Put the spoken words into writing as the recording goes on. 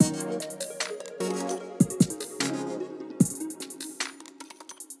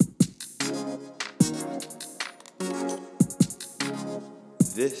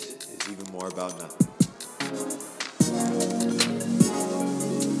This is Even More About Nothing.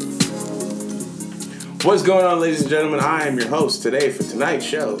 What's going on, ladies and gentlemen? I am your host today for tonight's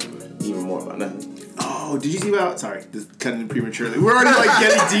show, Even More About Nothing. Oh, did you see about... Sorry, this is cutting in prematurely. We're already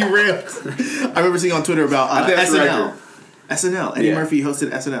getting derailed. I remember seeing on Twitter about SNL. SNL. Eddie Murphy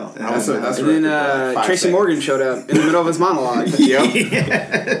hosted SNL. And then Tracy Morgan showed up in the middle of his monologue. Yep.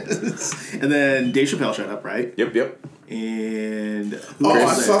 Yes. And then Dave Chappelle showed up, right? Yep. And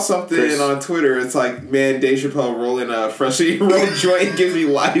I saw something on Twitter. It's like, man, Dave Chappelle rolling a freshly rolled joint gives me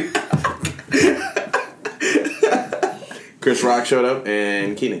life. Chris Rock showed up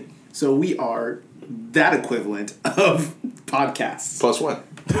and Keenan. So we are that equivalent of podcasts. Plus one.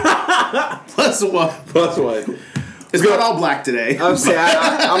 Plus one. It's not all black today. I'm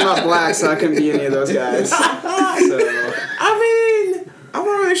not black, so I couldn't be any of those guys. So. I mean, I'm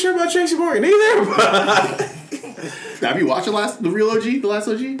not really sure about Tracy Morgan either. But Have you watched the last OG?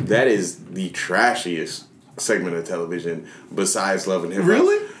 that is the trashiest segment of television besides Love and Hip Hop.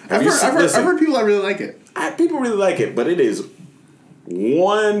 Really? I've heard people that really like it. People really like it, but it is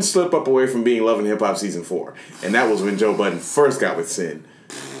one slip up away from being Love and Hip Hop season 4, and that was when Joe Budden first got with Sin.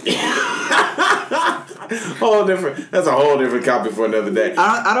 That's a whole different topic for another day.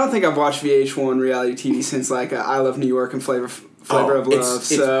 I don't think I've watched VH1 reality TV since I Love New York and Flavor of Love. It's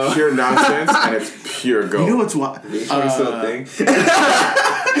pure nonsense and it's pure gold. You know what's what? Thing.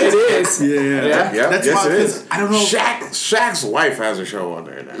 It is. Yeah. That's yes, why, it is. I don't know. Shaq's wife has a show on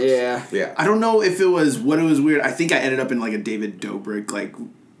there now. Yeah. I don't know if it was weird. I think I ended up in a David Dobrik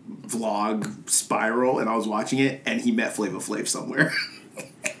vlog spiral, and I was watching it, and he met Flavor Flav somewhere.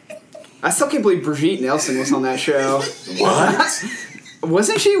 I still can't believe Brigitte Nelson was on that show. What?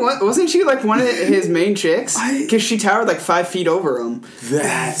 Wasn't she one of his main chicks? Because she towered 5 feet over him.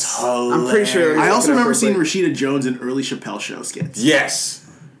 That's hilarious. I'm pretty sure. I also remember seeing Rashida Jones in early Chappelle Show skits. Yes.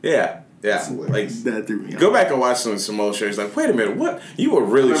 Yeah. That threw me off. Go back and watch some old shows. Wait a minute, what? You were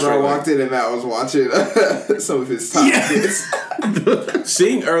really I walked in and I was watching some of his top hits.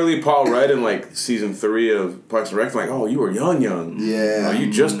 Seeing early Paul Rudd in season 3 of Parks and Rec, oh, you were young. Yeah. Oh,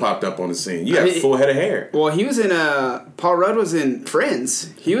 you just popped up on the scene. You got a full head of hair. Well, he was in Paul Rudd was in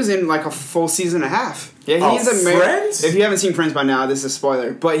Friends. He was in a full season and a half. Yeah, he's a Friends? If you haven't seen Friends by now, this is a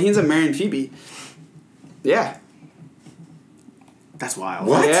spoiler. But he's a marrying Phoebe. Yeah. That's wild.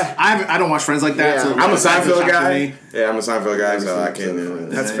 What? Yeah. I don't watch Friends like that. Yeah. So I'm a Seinfeld guy. Yeah, I'm a Seinfeld guy, so I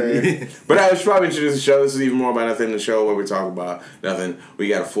can't. That's fair. But I should probably introduce the show. This is Even More About Nothing, the show where we talk about nothing. We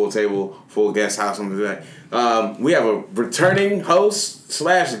got a full table, full guest house on today. We have a returning host /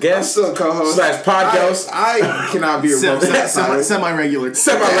 guest I'm still co-host / podcast. I cannot be a semi-regular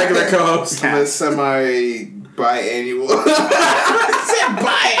co-host. I'm a semi-biannual.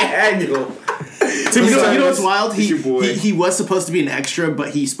 Biannual. You know what's wild? It's your boy. He was supposed to be an extra,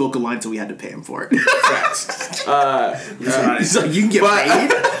 but he spoke a line, so we had to pay him for it. He's like, you can get paid?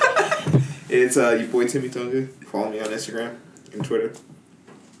 It's your boy Timmy Tonga. Follow me on Instagram and Twitter.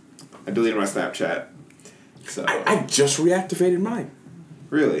 I deleted my Snapchat. So I just reactivated mine.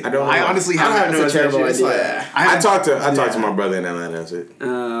 Really? I honestly haven't. That's a terrible idea. I talked to my brother in Atlanta. That's it.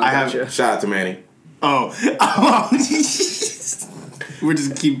 Shout out to Manny. We're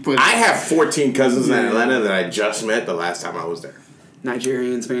just keep putting. I have 14 cousins in Atlanta that I just met the last time I was there.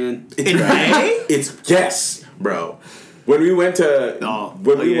 Nigerians, man. Yes, bro. When we went to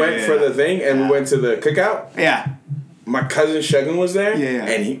went for the thing and we went to the cookout. Yeah. My cousin Shugun was there. Yeah.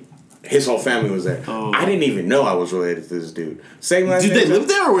 And his whole family was there. Oh. I didn't even know I was related to this dude. Same last name. Did they live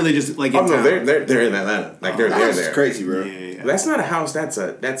there or were they just in town? No, they're in Atlanta. They're there. That's crazy, bro. Yeah. That's not a house. That's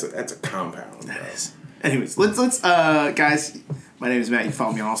a compound. That is. Anyways, let's guys. My name is Matt. You can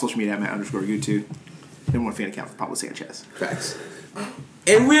follow me on all social media at Matt_YouTube. Number 1 fan account for Pablo Sanchez. Facts.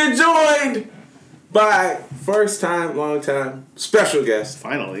 And we're joined by first time, long time, special guest.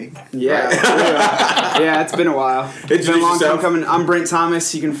 Finally. Yeah. Yeah, it's been a while. It's been a long time coming. I'm Brent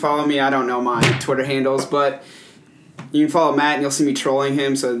Thomas. You can follow me. I don't know my Twitter handles, but you can follow Matt and you'll see me trolling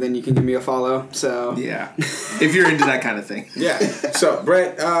him, so then you can give me a follow. So yeah. If you're into that kind of thing. Yeah. So,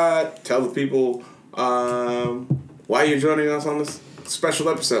 Brent, tell the people why you're joining us on this special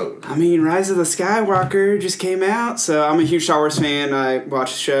episode. I mean, Rise of the Skywalker just came out, so I'm a huge Star Wars fan. I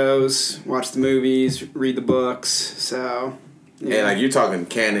watch the shows, watch the movies, read the books, so... Yeah. And, you're talking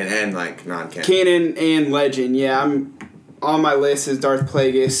canon and, non-canon. Canon and legend, yeah. I'm on my list is Darth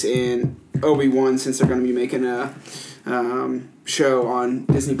Plagueis and Obi-Wan, since they're going to be making a show on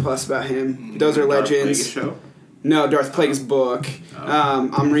Disney Plus about him. Those are legends. Darth Plagueis show? No, Darth Plagueis' book.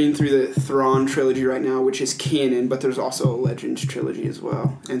 I'm reading through the Thrawn trilogy right now, which is canon, but there's also a Legends trilogy as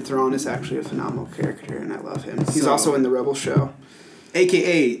well. And Thrawn is actually a phenomenal character, and I love him. He's also in the Rebel show.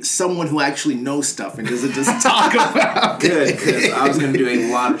 AKA someone who actually knows stuff and doesn't just talk about Good, because I was going to do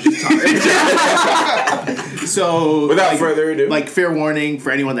a lot of just talking. So, without further ado, like, fair warning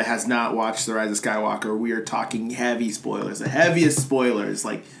for anyone that has not watched The Rise of Skywalker, we are talking heavy spoilers. The heaviest spoilers,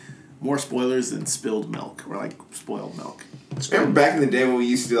 like, more spoilers than spilled milk, or, like, spoiled milk. Remember back in the day when we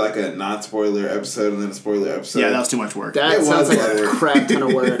used to do like a non-spoiler episode and then a spoiler episode? Yeah, that was too much work. That sounds like a crap ton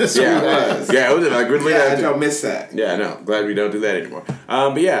of work. it was like really. Yeah, I missed that. Yeah, no, glad we don't do that anymore.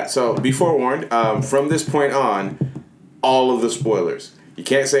 But yeah, so be forewarned. From this point on, all of the spoilers. You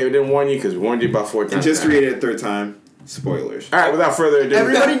can't say we didn't warn you because we warned you about 4 times. And just to read it a third time. Spoilers. All right, without further ado,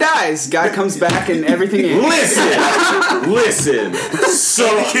 Everybody dies. God comes back and everything ends. Listen. So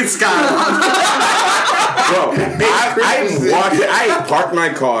Bro, I'm walking. I parked my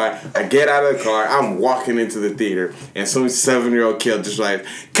car. I get out of the car. I'm walking into the theater, and some 7-year-old kid just like,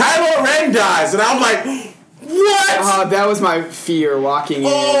 Kylo Ren dies, and I'm like, what? That was my fear walking in.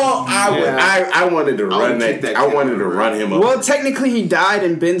 I wanted to run that. I wanted to run him up. Well, technically, he died,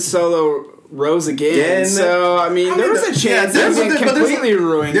 and Ben Solo rose again. So there was a chance that he completely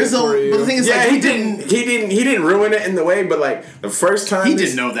ruined it for you. But the thing is, he didn't ruin it in the way, but like the first time he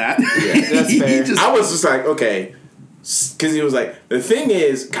didn't know that. Yeah, that's fair. I was just like, okay, because he was like, the thing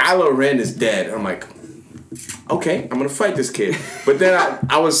is, Kylo Ren is dead. I'm like, okay, I'm gonna fight this kid. But then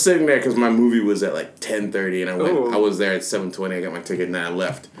I was sitting there because my movie was at like 10:30, and I was there at 7:20. I got my ticket, and then I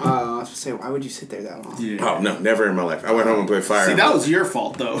left. I was gonna say, why would you sit there that long? Yeah. Oh no, never in my life. I went home and played Fire Emblem. See, that was your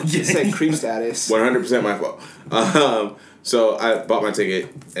fault though. You said creep status. 100% my fault. So I bought my ticket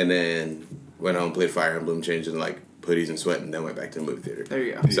and then went home, played Fire Emblem, changed in like hoodies and sweat, and then went back to the movie theater. There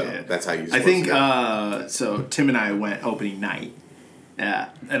you go. So that's how you. I think so. Tim and I went opening night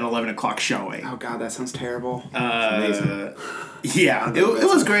at an 11 o'clock showing. Oh god, that sounds terrible. Amazing. Yeah, it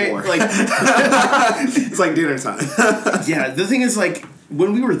was great. Like it's like dinner time. Yeah, the thing is, like,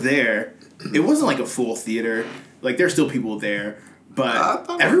 when we were there, it wasn't like a full theater. Like, there's still people there, but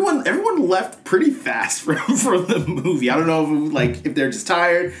everyone left pretty fast from the movie. I don't know if they're just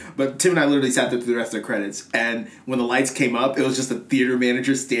tired, but Tim and I literally sat there through the rest of the credits. And when the lights came up, it was just a theater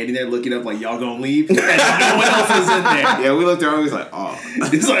manager standing there looking up like, y'all gonna leave? And no one else was in there. Yeah, we looked around and we was like, oh.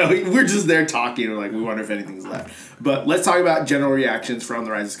 It's like, we're just there talking. We're like, we wonder if anything's left. But let's talk about general reactions from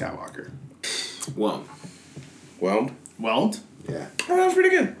The Rise of Skywalker. Whelmed? Yeah. Oh, that was pretty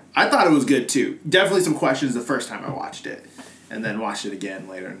good. I thought it was good too. Definitely some questions the first time I watched it, and then watched it again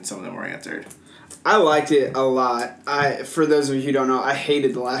later, and some of them were answered. I liked it a lot. For those of you who don't know, I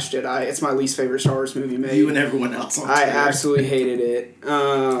hated The Last Jedi. It's my least favorite Star Wars movie made. You and everyone else on I Twitter. absolutely hated it.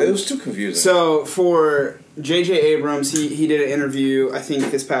 It was too confusing. So for J.J. Abrams, he did an interview, I think,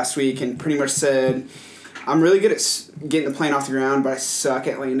 this past week, and pretty much said, I'm really good at getting the plane off the ground, but I suck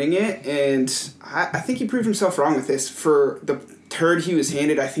at landing it. And I think he proved himself wrong with this. For the turd he was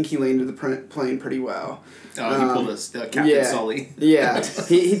handed, I think he landed the plane pretty well. Oh, he pulled Captain Sully. Yeah.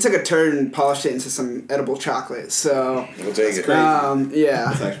 he took a turd and polished it into some edible chocolate. So we'll take it. Yeah.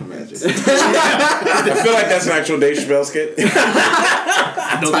 That's actual magic. I feel like that's an actual Dave Chappelle skit.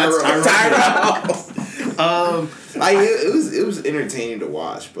 No, that's Tyrell. Like it was entertaining to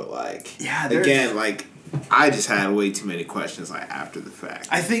watch, but like again, like I just had way too many questions like after the fact.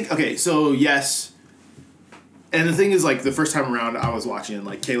 I think so yes. And the thing is, like, the first time around I was watching,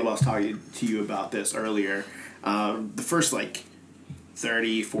 like, Caleb, I was talking to you about this earlier. The first, like,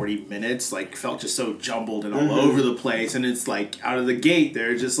 30, 40 minutes, like, felt just so jumbled and all over the place. And it's, like, out of the gate,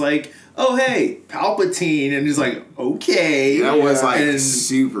 they're just like, oh, hey, Palpatine. And it's like, okay. That was, like,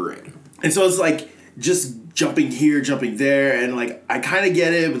 super random. And so it's, like, just jumping here, jumping there. And, like, I kind of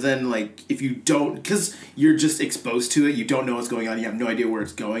get it. But then, like, if you don't, because you're just exposed to it, you don't know what's going on, you have no idea where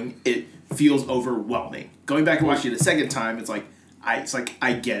it's going, it feels overwhelming. Going back and watching it a second time, it's like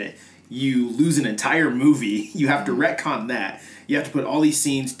I get it. You lose an entire movie. You have to retcon that. You have to put all these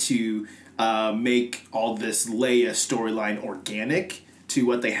scenes to make all this Leia storyline organic to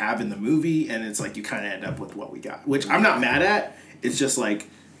what they have in the movie, and it's like you kind of end up with what we got, which I'm not mad at. It's just like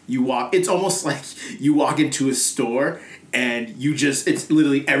it's almost like you walk into a store and it's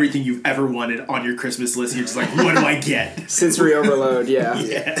literally everything you've ever wanted on your Christmas list. You're just like, what do I get? Sensory overload, yeah.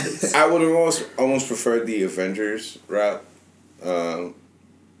 Yes. I would have almost preferred the Avengers route. Rise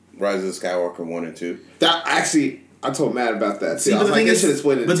of the Skywalker 1 and 2. That actually, I told Matt about that too. See, I was like, they should have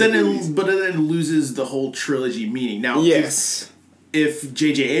split it. But then it loses the whole trilogy meaning. Now, yes. If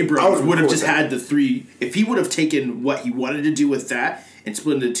J.J. Abrams would have just had the 3, if he would have taken what he wanted to do with that and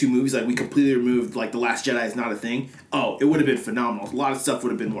split into 2 movies, like we completely removed, like The Last Jedi is not a thing, it would have been phenomenal. A lot of stuff would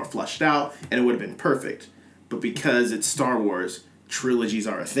have been more fleshed out, and it would have been perfect. But because it's Star Wars, trilogies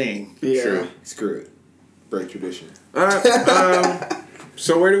are a thing. Yeah. Sure. Screw it. Break tradition. All right.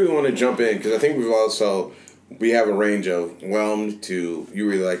 So where do we want to jump in? Because I think we have a range of whelmed to you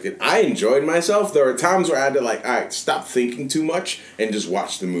really liked it. I enjoyed myself. There were times where I had to all right, stop thinking too much and just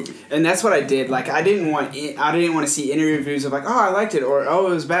watch the movie. And that's what I did. Like I didn't want to see interview reviews of I liked it or it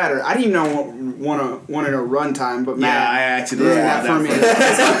was bad or I didn't even wanted a runtime. But Matt, I actually did that for me.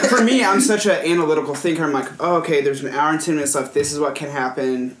 For me, I'm such an analytical thinker. I'm like, okay, there's an hour and 10 minutes left. This is what can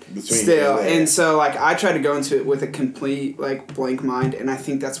happen still. And so I tried to go into it with a complete blank mind, and I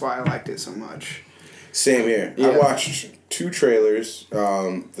think that's why I liked it so much. Same here. Yeah. I watched 2 trailers.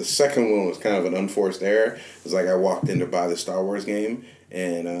 The second one was kind of an unforced error. It was I walked in to buy the Star Wars game,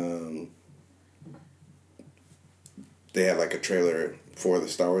 and they had a trailer for the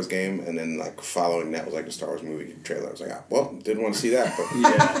Star Wars game, and then following that was the Star Wars movie trailer. I was well, didn't want to see that. But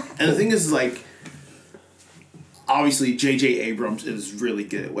yeah. And the thing is obviously J.J. Abrams is really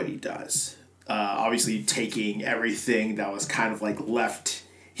good at what he does. Obviously taking everything that was kind of left.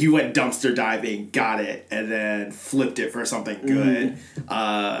 He went dumpster diving, got it, and then flipped it for something good.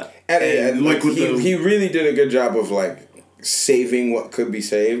 He really did a good job of saving what could be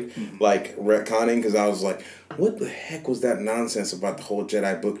saved, retconning. Because I was what the heck was that nonsense about the whole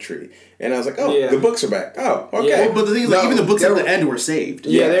Jedi book tree? And I was the books are back. Oh, okay. Yeah. Well, but the thing is, even the books at the end were saved.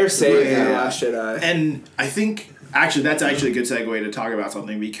 Yeah, they're saved in the Last Jedi. And I think. Actually, that's actually a good segue to talk about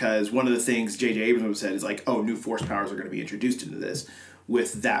something because one of the things J.J. Abrams said is new Force powers are going to be introduced into this,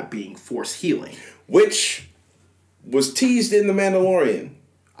 with that being Force healing. Which was teased in The Mandalorian.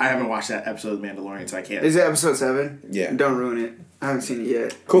 I haven't watched that episode of The Mandalorian, so I can't. Is it episode 7? Yeah. Don't ruin it. I haven't seen it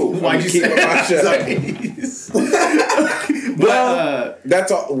yet. Cool. Why'd you keep it? Well,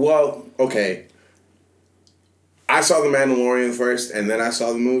 that's all. Well, okay. I saw The Mandalorian first, and then I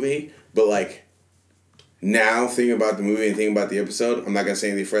saw the movie, but now, thinking about the movie and thinking about the episode, I'm not going to say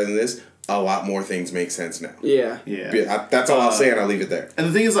anything further than this. A lot more things make sense now. Yeah. That's all I'll say, and I'll leave it there. And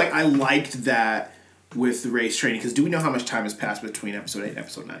the thing is, I liked that with Rey's training, because do we know how much time has passed between episode 8 and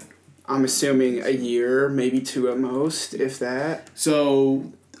episode 9? I'm assuming a year, maybe 2 at most, if that.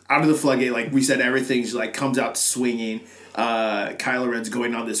 So, out of the floodgate, like we said, everything's comes out swinging. Kylo Ren's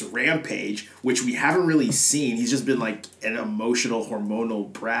going on this rampage, which we haven't really seen. He's just been an emotional,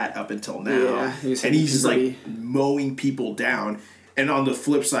 hormonal brat up until now. Yeah, he's just mowing people down. And on the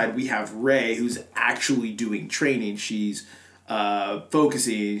flip side, we have Rey, who's actually doing training. She's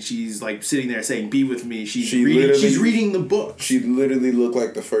focusing. She's sitting there saying, "Be with me." She's reading the book. She literally looked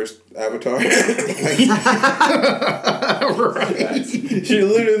like the first Avatar. Right. She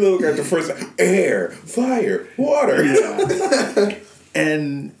literally looked like the first air, fire, water. Yeah.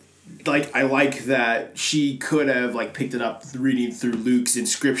 And I like that she could have picked it up reading through Luke's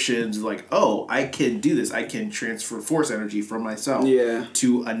inscriptions, oh, I can do this. I can transfer Force energy from myself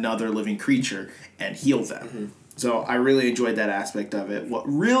to another living creature and heal them. Mm-hmm. So I really enjoyed that aspect of it. What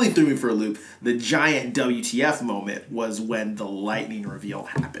really threw me for a loop, the giant WTF moment, was when the lightning reveal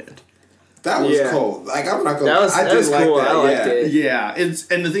happened. That was cool. I'm not gonna. That was cool. I liked it. Yeah, and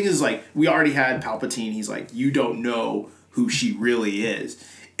the thing is, we already had Palpatine. He's you don't know who she really is.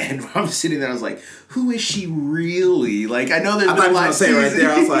 And I'm sitting there, I was who is she really? I know there's been a lot of say right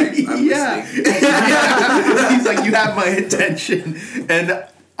there. I was I'm listening. He's you have my attention. And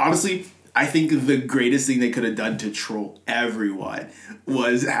honestly, I think the greatest thing they could have done to troll everyone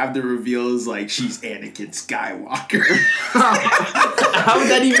was have the reveals she's Anakin Skywalker. How would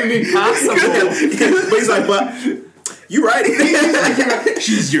that even be possible? But he's but you're right.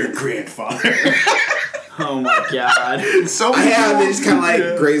 She's your grandfather. Oh my god! So I have they just kind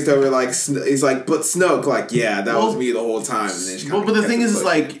of grazed over he's but Snoke that was me the whole time. And then but the thing is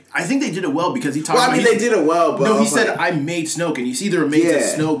I think they did it well because he talked. Well, they did it well, but no, he said I made Snoke, and you see there are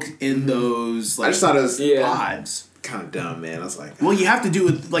mates of Snoke in those I just thought it was odds. Kind of dumb, man. I was well, you have to do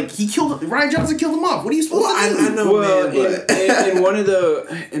it. He killed Ryan Johnson killed him off. What are you supposed to do? I know, man. But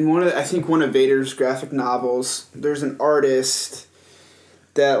in one of I think one of Vader's graphic novels, there's an artist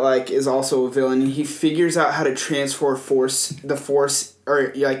that is also a villain. He figures out how to transfer the force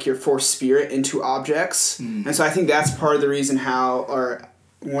or your Force spirit into objects, and so I think that's part of the reason how, or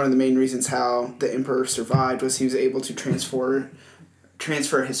one of the main reasons how the Emperor survived was he was able to transfer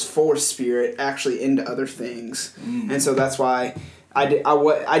his Force spirit actually into other things, and so that's why I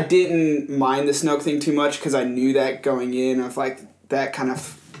didn't mind the Snoke thing too much because I knew that going in of that kind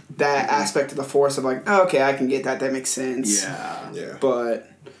of. That aspect of the Force of oh, okay, I can get that. That makes sense. Yeah. But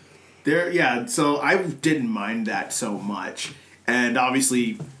so I didn't mind that so much, and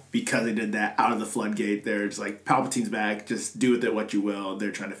obviously because they did that out of the floodgate, they're just Palpatine's back. Just do with it what you will.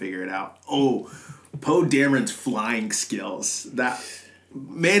 They're trying to figure it out. Oh, Poe Dameron's flying skills.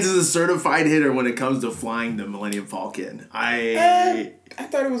 Mans is a certified hitter when it comes to flying the Millennium Falcon. I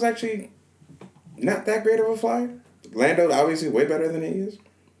thought it was actually not that great of a flyer. Lando obviously way better than he is.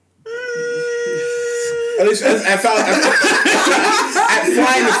 At least at flying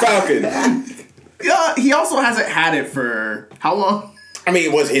the Falcon. Yeah, he also hasn't had it for how long? I mean,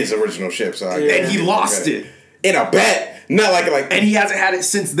 it was his original ship, so and he lost it in a bet. Not like and he hasn't had it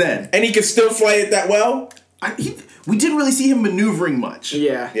since then. And he can still fly it that well. We didn't really see him maneuvering much.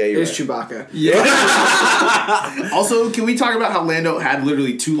 Yeah, it was right. Chewbacca. Yeah. Also, can we talk about how Lando had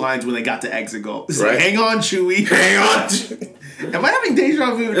literally 2 lines when they got to Exegol? It's like, hang on, Chewie. Hang on. Am I having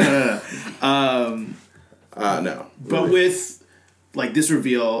deja vu? No. But with like this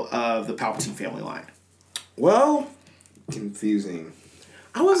reveal of the Palpatine family line. Well, confusing.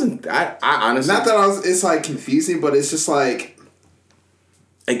 I honestly. Not that it's like confusing, but it's just like.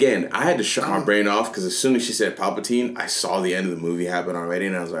 Again, I had to shut my brain off because as soon as she said Palpatine, I saw the end of the movie happen already,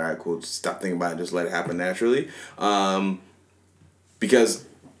 and I was like, all right, cool, just stop thinking about it, just let it happen naturally. Because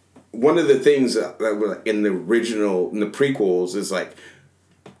one of the things that were in the prequels is like,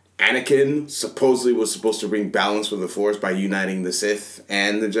 Anakin supposedly was supposed to bring balance with the Force by uniting the Sith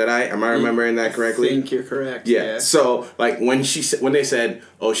and the Jedi. Am I remembering that correctly? I think you're correct. Yeah. So, like, when they said,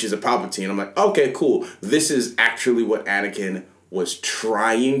 oh, she's a Palpatine, I'm like, okay, cool. This is actually what Anakin was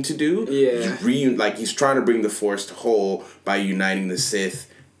trying to do. Yeah. He's trying to bring the Force to whole by uniting the Sith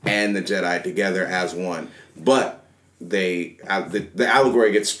and the Jedi together as one. But the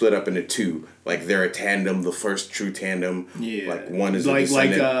allegory gets split up into 2. Like, they're a tandem, the first true tandem. Yeah. Like, one is a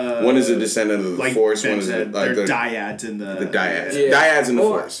descendant. One is a descendant of the Force. Ben one is said, they're dyads in the dyads. Yeah. Dyads in the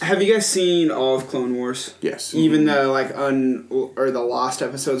Force. Have you guys seen all of Clone Wars? Yes. Even the or the Lost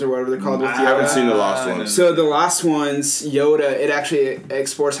episodes or whatever they're called with Yoda? I haven't seen the Lost ones. So the last ones, Yoda, it actually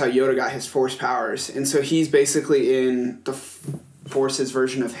explores how Yoda got his Force powers. And so he's basically in the Force's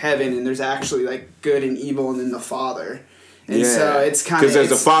version of heaven, and there's actually like good and evil and then the Father. And so it's kind of... Because there's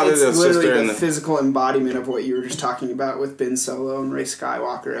the father, the sister, literally and the physical embodiment of what you were just talking about with Ben Solo and Rey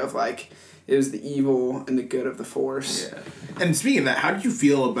Skywalker of like, it was the evil and the good of the Force. Yeah. And speaking of that, how did you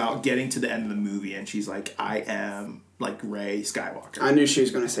feel about getting to the end of the movie and she's like, I am like Rey Skywalker? I knew she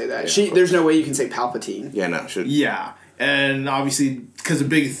was going to say that. There's no way you can say Palpatine. Yeah, no, should. Yeah. And obviously, because a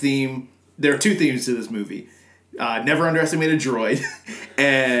big theme, there are 2 themes to this movie. Never underestimate a droid,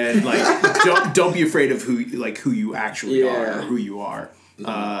 and like don't be afraid of who you actually are or who you are.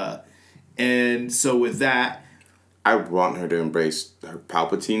 And so with that, I want her to embrace her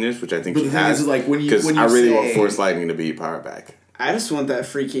Palpatine-ness, which I think she has. But the thing is, like when you I really want Force Lightning to be power back. I just want that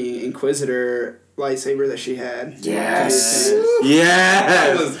freaking Inquisitor lightsaber that she had. Yes.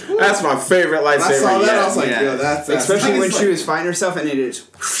 Yes. That's my favorite lightsaber. When I saw that, I was like, yo, that's especially when she was fighting herself and it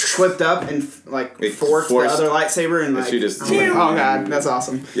just flipped up and like forked the other lightsaber and like, she just, oh god, that's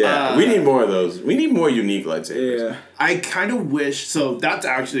awesome. Yeah, we need more of those. We need more unique lightsabers. Yeah. I kind of wish, so that's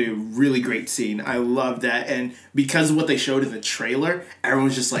actually a really great scene. I love that. And because of what they showed in the trailer,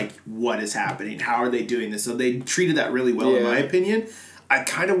 everyone's just like, what is happening? How are they doing this? So they treated that really well, in my opinion. I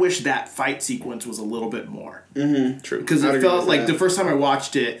kind of wish that fight sequence was a little bit more. Mm-hmm. True. Because it felt like the first time I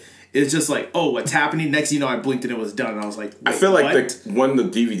watched it, it's just like, oh, what's happening? Next thing you know, I blinked and it was done. And I was like, I feel like when the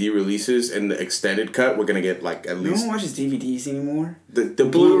DVD releases and the extended cut, we're going to get like at least... No one watches DVDs anymore. The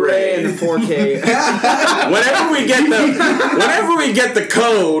Blu-ray and the 4K. whenever we get the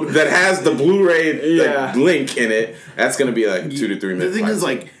code that has the Blu-ray link in it, that's going to be like 2 to 3 minutes. The thing is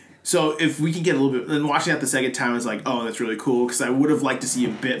like... So if we can get a little bit, and watching that the second time is like, oh, that's really cool, because I would have liked to see a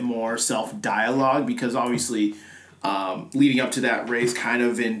bit more self-dialogue, because obviously leading up to that, Rey's kind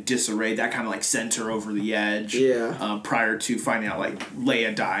of in disarray, that kind of like sent her over the edge prior to finding out like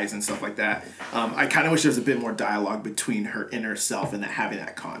Leia dies and stuff like that. I kind of wish there was a bit more dialogue between her inner self and having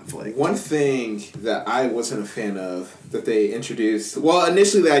that conflict. One thing that I wasn't a fan of that they introduced, well,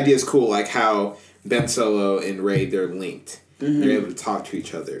 initially the idea is cool, like how Ben Solo and Rey, they're linked. Mm-hmm. They're able to talk to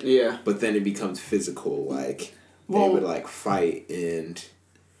each other. Yeah. But then it becomes physical, like they would like fight and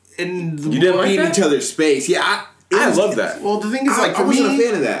you didn't like beat that? each other's space. Yeah, I love that. Well, the thing is, like, I wasn't a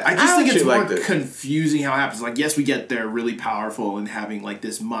fan of that. I just think it's more liked confusing how it happens. Like, yes, we get they're really powerful and having like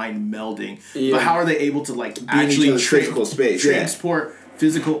this mind melding, yeah. but how are they able to like actually physical space transport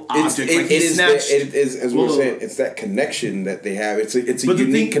physical objects? It is, as we were saying, it's that connection that they have. It's a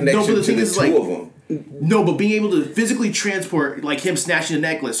unique connection to the two of them. No, but being able to physically transport, like him snatching a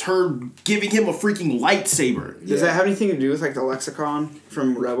necklace, her giving him a freaking lightsaber. Does that have anything to do with like the lexicon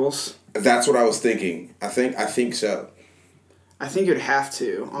from Rebels? That's what I was thinking. I think so. I think it'd have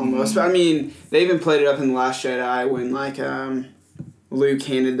to almost. But I mean, they even played it up in The Last Jedi when like Luke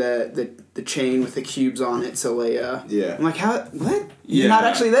handed the chain with the cubes on it to Leia. Yeah. I'm like, how? What? You're Yeah. not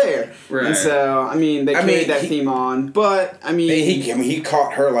actually there. Right. And so, I mean, they carried that theme on. But, I mean... He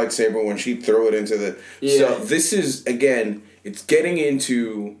caught her lightsaber when she threw it into the... Yeah. So this is, again, it's getting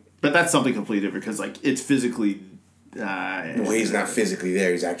into... But that's something completely different because, like, it's physically... Well, he's not physically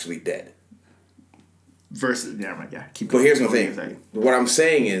there. He's actually dead. Versus... Never mind, yeah. Keep But going. here's the Go thing. ahead. What I'm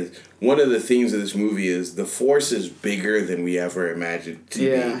saying is, one of the themes of this movie is the Force is bigger than we ever imagined to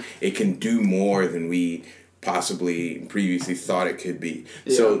Yeah. be. It can do more than we possibly previously thought it could be.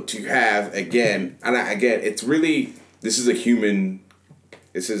 So to have, again, it's really, this is a human,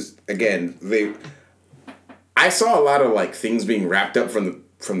 I saw a lot of, like, things being wrapped up from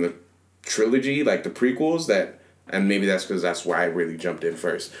the trilogy, like the prequels, and maybe that's because that's why I really jumped in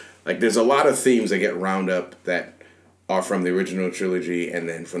first. Like, there's a lot of themes that get round up that are from the original trilogy and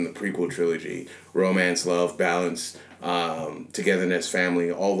then from the prequel trilogy. Romance, love, balance, togetherness,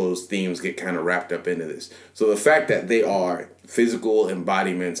 family, all those themes get kind of wrapped up into this. So the fact that they are physical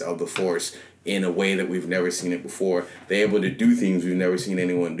embodiments of the Force in a way that we've never seen it before, they're able to do things we've never seen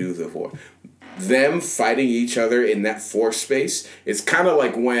anyone do before. Them fighting each other in that Force space, it's kind of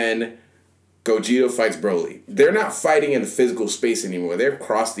like when Gogeta fights Broly. They're not fighting in the physical space anymore. They've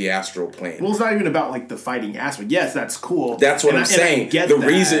crossed the astral plane. Well, it's not even about, like, the fighting aspect. Yes, that's cool. That's what I'm saying. The that.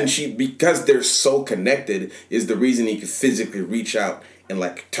 Reason because they're so connected is the reason he could physically reach out and,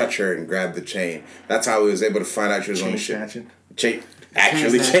 like, touch her and grab the chain. That's how he was able to find out she was on the ship.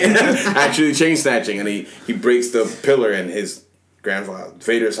 Actually chain snatching, and he breaks the pillar and his grandfather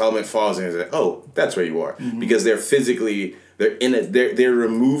Vader's helmet falls and he's like, oh, that's where you are. Because they're physically they're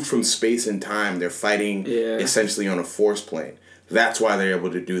removed from space and time. They're fighting essentially on a Force plane. That's why they're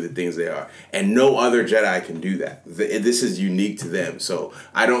able to do the things they are. And no other Jedi can do that. This is unique to them. So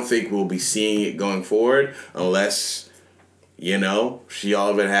I don't think we'll be seeing it going forward unless, she all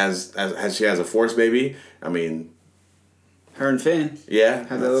of it has a Force baby. I mean, her and Finn. Yeah.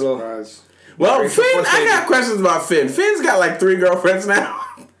 Have that little... Surprise. Well, Finn, I got questions about Finn. Finn's got like 3 girlfriends now.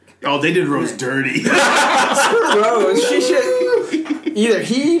 Oh, they did Rose dirty. Rose, she should... Either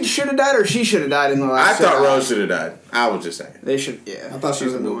he should have died or she should have died in the last I thought Rose should have died. I was just saying. They should, yeah. I thought she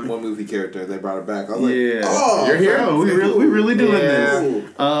was one movie character. They brought her back. I was like, Yeah. oh, you're here? Oh, we really doing this. Cool.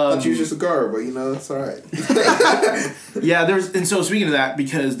 I thought she was just a girl, but it's all right. Yeah, and so speaking of that,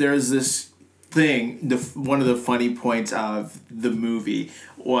 because there's this thing, one of the funny points of the movie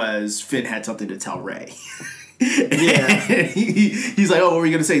was Finn had something to tell Rey. Yeah. He's like, oh, what were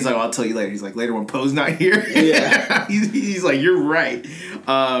you going to say? He's like, I'll tell you later. He's like, later when Poe's not here. Yeah. he's like, you're right.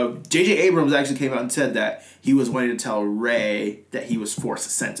 J.J. Abrams actually came out and said that he was wanting to tell Rey that he was Force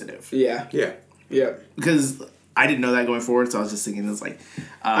sensitive. Yeah. Yeah. Yeah. Because I didn't know that going forward, so I was just thinking, it's like...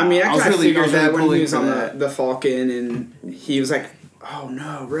 I mean, I kind of figured that when he was on that. the Falcon and he was like, oh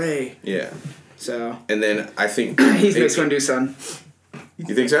no, Rey. Yeah. So... And then I think... He's Mace Windu's son.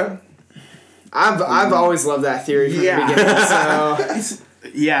 You think so? I've always loved that theory from the beginning. So...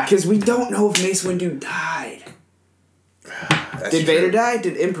 Yeah. Because we don't know if Mace Windu died. Did Vader die?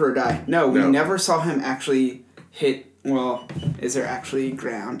 Did Emperor die? No, we never saw him actually hit... Well, is there actually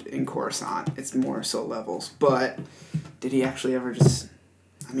ground in Coruscant? It's more so levels. But did he actually ever just...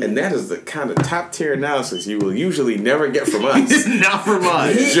 And that is the kind of top tier analysis you will usually never get from us. Not from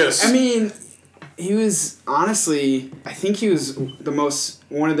us. He was honestly, I think he was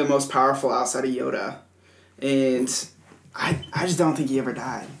one of the most powerful outside of Yoda, and I just don't think he ever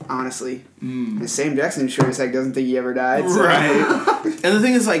died. Honestly, and Sam Jackson sure as heck doesn't think he ever died. So. Right. And the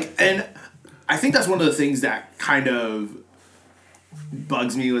thing is, like, and I think that's one of the things that kind of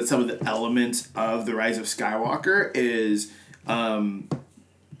bugs me with some of the elements of The Rise of Skywalker is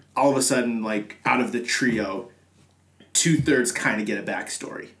all of a sudden, like, out of the trio, 2/3 kind of get a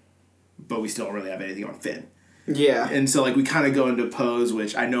backstory. But we still don't really have anything on Finn. Yeah. And so, like, we kind of go into Pose,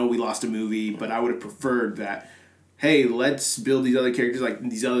 which I know we lost a movie, but I would have preferred that, hey, let's build these other characters, like,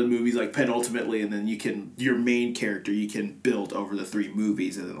 these other movies, like, penultimately, and then your main character, you can build over the 3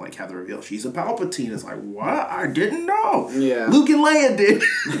 movies, and then, like, have the reveal, she's a Palpatine. It's like, what? I didn't know. Yeah. Luke and Leia did,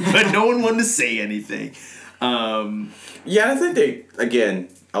 but no one wanted to say anything. Yeah, I think again,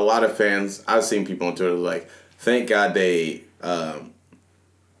 a lot of fans, I've seen people on Twitter like, thank God they,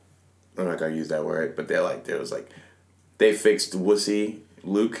 I'm not gonna use that word, but they fixed wussy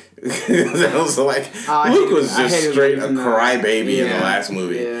Luke. Also, like, Luke was just straight a crybaby in the last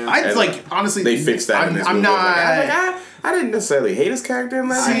movie. Yeah. Honestly, they fixed that in this movie. I didn't necessarily hate his character in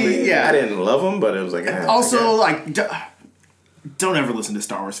that movie. Yeah. I didn't love him, but it was like, also, like, don't ever listen to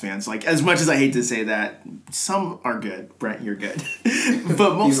Star Wars fans. Like, as much as I hate to say that, some are good. Brent, you're good.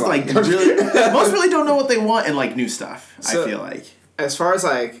 But most really don't know what they want and like new stuff, So, I feel like. as far as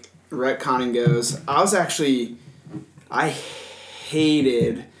like retconning goes, I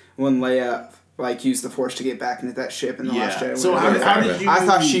hated when Leia like used the Force to get back into that ship in the Last Jedi. So how did you? I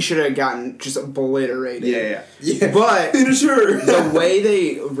thought she should have gotten just obliterated. Yeah. But Sure. the way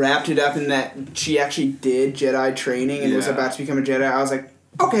they wrapped it up in that she actually did Jedi training and was Yeah. about to become a Jedi, I was like,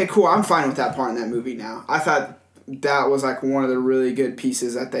 okay, cool. I'm fine with that part in that movie now. I thought that was like one of the really good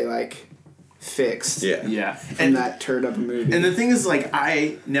pieces that they like fixed. Yeah. From that turd of a movie. And the thing is, like,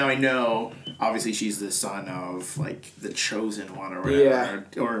 I know. Obviously, she's the son of like the chosen one or whatever.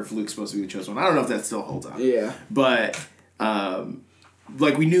 Yeah. Or if Luke's supposed to be the chosen one, I don't know if that still holds up. Yeah. But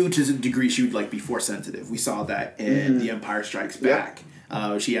like we knew to a degree she would like be Force sensitive. We saw that in The Empire Strikes Back.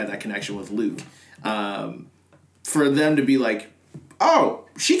 She had that connection with Luke. For them to be like, oh,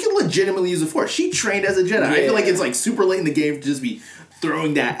 she can legitimately use the Force. She trained as a Jedi. I feel like it's like super late in the game to just be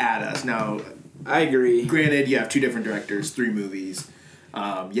throwing that at us. Now, I agree. granted, you have 2 different directors, 3 movies.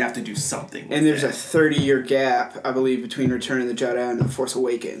 You have to do something. And there's a 30-year gap, I believe, between Return of the Jedi and The Force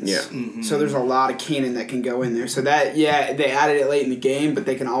Awakens. Yeah. Mm-hmm. So there's a lot of canon that can go in there. So that, they added it late in the game, but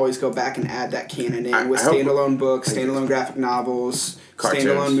they can always go back and add that canon in with standalone books, standalone graphic novels, Cartoons.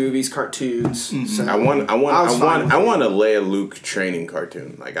 standalone movies, cartoons. So I want a Leia Luke training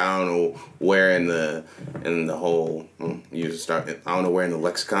cartoon. Like I don't know where in the whole I don't know where in the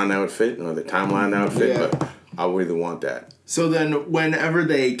lexicon that would fit or the timeline that would fit, but I really want that. So then, whenever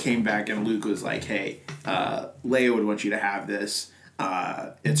they came back and Luke was like, "Hey, Leia would want you to have this.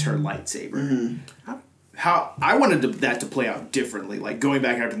 It's her lightsaber." How I wanted that to play out differently. Like going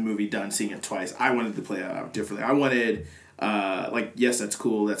back after the movie done, seeing it twice, I wanted to play it out differently. I wanted, yes, that's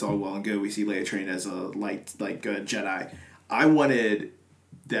cool. That's all well and good. We see Leia trained as a Jedi. I wanted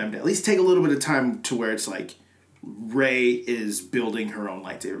them to at least take a little bit of time to where it's like Rey is building her own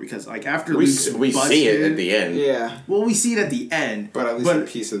lightsaber because like after we Luke's see it at the end. Yeah. Well, we see it at the end, But at least a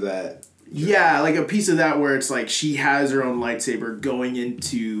piece of that. yeah, like a piece of that where it's like she has her own lightsaber going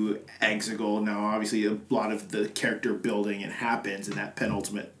into Exegol. Now, obviously, a lot of the character building and happens in that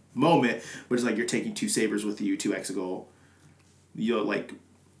penultimate moment, but it's like you're taking 2 sabers with you to Exegol.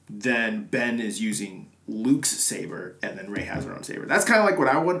 Then Ben is using Luke's saber, and then Rey has her own saber. That's kind of like what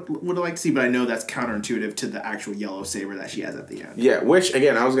I would like to see, but I know that's counterintuitive to the actual yellow saber that she has at the end. Yeah, which,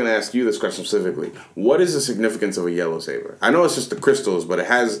 again, I was going to ask you this question specifically. What is the significance of a yellow saber? I know it's just the crystals, but it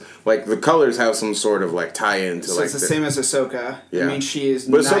has, like, the colors have some sort of, like, tie-in to, So like... it's the same as Ahsoka. Yeah. I mean, she is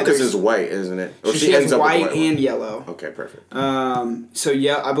But Ahsoka's is white, isn't it? Or she has ends up with white one. and yellow. Okay, perfect. So,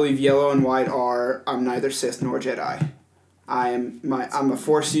 I believe yellow and white are, I'm neither Sith nor Jedi. I'm a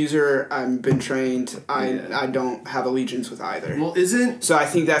Force user. I've been trained. I don't have allegiance with either. Well, isn't... So I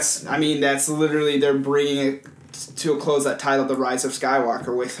think that's literally, they're bringing it to a close, that title, The Rise of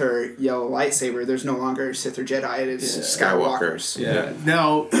Skywalker, with her yellow lightsaber. There's no longer Sith or Jedi. It is Skywalkers. Yeah.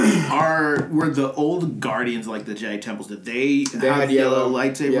 Now, were the old Guardians like the Jedi temples? Did they have had yellow yellow.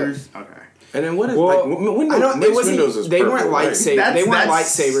 lightsabers? Yep. Okay. And then what is, Well, Windows is they purple, weren't right? lightsabers. They weren't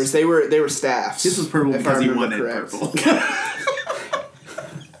That's- lightsabers. They were staffs. This was purple if because I he remember wanted correct. purple.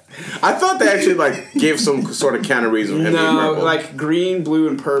 I thought they actually, like, gave some sort of counter reason for him being No, purple. like green, blue,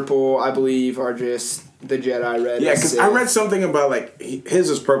 and purple, I believe, are just the Jedi. Red, Yeah, is because Sith. I read something about, like, his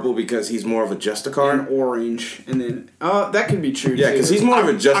is purple because he's more of a and Justicar. orange, and then that could be true. Yeah, too. because he's more of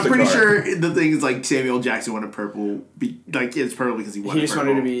a Justicar. I'm pretty sure the thing is like Samuel Jackson wanted purple. It's purple because he wanted He just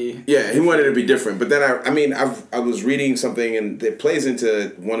purple. wanted to be. Yeah, he wanted to be different. But then, I was reading something, and it plays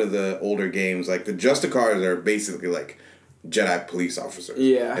into one of the older games. Like, the Justicars are basically, like, Jedi police officers.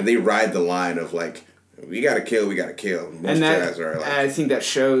 Yeah. And they ride the line of, like, we gotta kill. Most And Jedis are like... I think that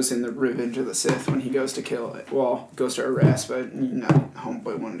shows in the Revenge of the Sith when he goes to kill it. Well, goes to arrest, but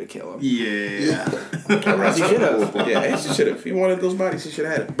Homeboy wanted to kill him. Yeah. He should have. Yeah, he should have. If he wanted those bodies, he should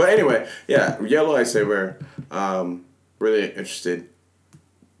have had it. But anyway, yeah, yellow lightsaber. Really interested.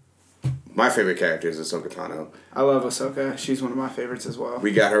 My favorite character is Ahsoka Tano. I love Ahsoka. She's one of my favorites as well.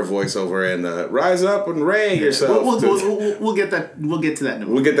 We got her voiceover in Rise Up and Rey yourself. We'll get that. We'll get to that in a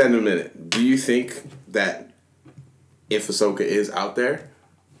minute. We'll get that in a minute. Do you think that if Ahsoka is out there,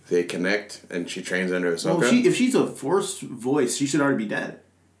 they connect and she trains under Ahsoka? Well, if she's a Force voice, she should already be dead.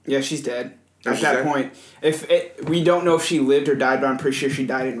 Yeah, she's dead. Oh, At she's that dead? point, we don't know if she lived or died, but I'm pretty sure she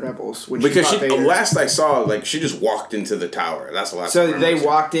died in Rebels. When Because fought Vader. last I saw, like, she just walked into the tower. That's the last So time I they remember.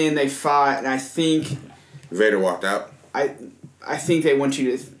 walked in, they fought, and I think Vader walked out. I think they want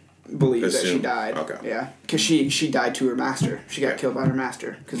you to believe that she Assume. died. Okay. Yeah, because she died to her master. She got killed by her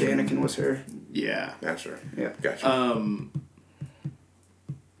master because Anakin was her. Yeah. That's right. Yeah. Gotcha.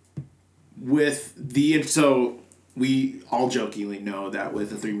 So we all jokingly know that with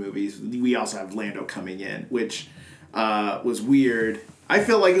the 3 movies, we also have Lando coming in, which was weird. I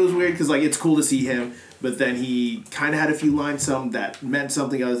felt like it was weird because like it's cool to see him, but then he kind of had a few lines, some that meant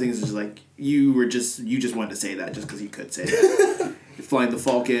something, other things just like you just wanted to say that just because you could say that. Flying the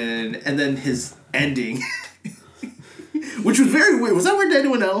Falcon, and then his ending, which was very weird. Was that weird to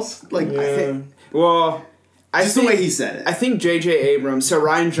anyone else? Like, I think, well, I just think, the way he said it. I think J.J. Abrams. So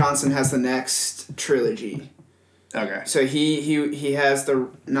Rian Johnson has the next trilogy. Okay. So he has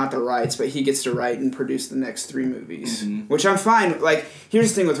not the rights, but he gets to write and produce the next 3 movies, which I'm fine. Like, here's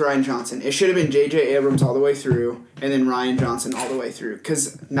the thing with Rian Johnson: it should have been J.J. Abrams all the way through, and then Rian Johnson all the way through.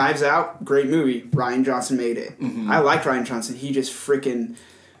 Because Knives Out, great movie. Rian Johnson made it. I like Rian Johnson. He just freaking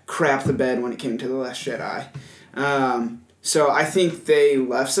crapped the bed when it came to The Last Jedi. So I think they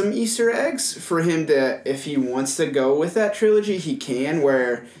left some Easter eggs for him to, if he wants to go with that trilogy, he can.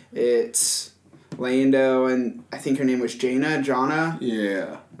 Where it's Lando and I think her name was Jana.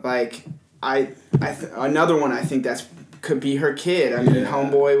 Yeah. Like another one. I think could be her kid. I mean,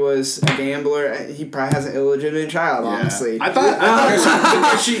 Homeboy was a gambler. He probably has an illegitimate child. Honestly, I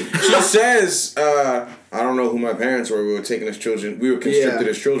thought she says, I don't know who my parents were. We were taken as children. We were conscripted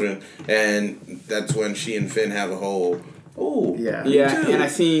as children, and that's when she and Finn have a whole. Oh yeah. And I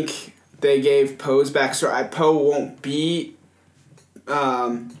think they gave Poe's backstory. Poe won't be.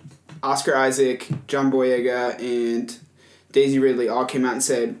 Oscar Isaac, John Boyega, and Daisy Ridley all came out and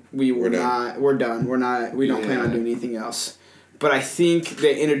said we're done. We don't plan on doing anything else. But I think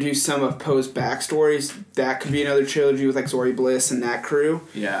they introduced some of Poe's backstories. That could be another trilogy with like Zori Bliss and that crew.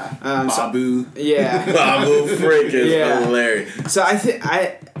 Yeah. Babu. Yeah. Babu Frick is hilarious. So I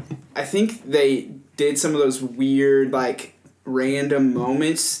think they did some of those weird like random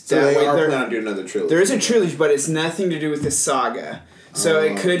moments. So they are planning on doing another trilogy. There is a trilogy, but it's nothing to do with the saga. So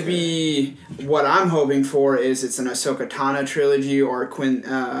it could be, what I'm hoping for is it's an Ahsoka Tano trilogy or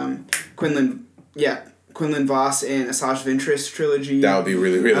Quinlan Vos and Asajj Ventress trilogy. That would be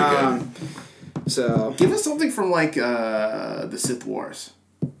really, really good. So give us something from like the Sith Wars.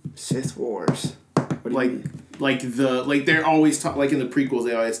 Sith Wars. What do you mean? Like they're always like in the prequels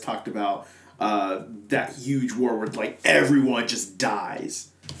they always talked about that huge war where like everyone just dies.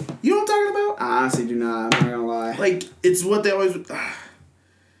 You know what I'm talking about? I honestly do not. I'm not gonna lie. Like it's what they always.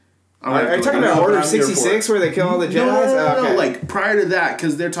 Are you talking about Order 66 where they kill all the Jedis? No. Like prior to that,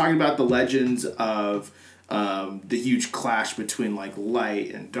 because they're talking about the legends of the huge clash between like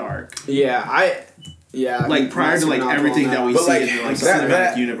light and dark. Like prior to like everything that we see in like the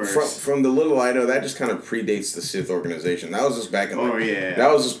cinematic universe. From the little I know, that just kind of predates the Sith organization. That was just back in.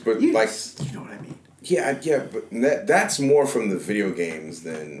 That was just, but you know what I mean. Yeah, but that's more from the video games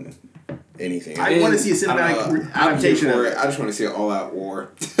than anything. I want to see a cinematic adaptation of it. I just want to see an all-out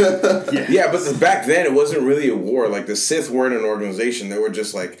war. Yeah, but back then it wasn't really a war. Like the Sith weren't an organization. They were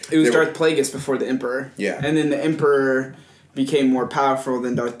just like it was Darth Plagueis before the Emperor. Yeah, and then the Emperor became more powerful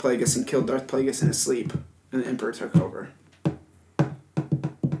than Darth Plagueis and killed Darth Plagueis in his sleep, and the Emperor took over.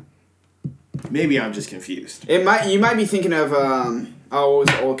 Maybe I'm just confused. You might be thinking of what was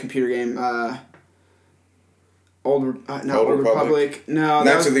the old computer game? Old Republic. No,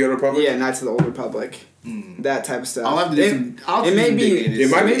 Knights of the Old Republic. Yeah, Knights of the Old Republic. That type of stuff. I'll have to do some. It may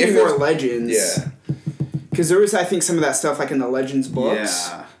be more Legends. Yeah. Because there was, I think, some of that stuff like in the Legends books.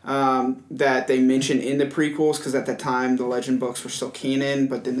 Yeah. That they mentioned in the prequels, because at the time the Legend books were still canon,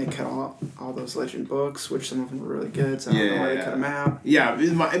 but then they cut all those Legend books, which some of them were really good. So I don't know why they cut them out. Yeah,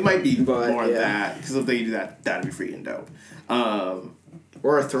 it might be more of that, because if they do that, that'd be freaking dope.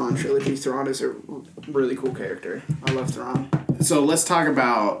 Or a Thrawn trilogy. Thrawn is a really cool character. I love Thrawn. So let's talk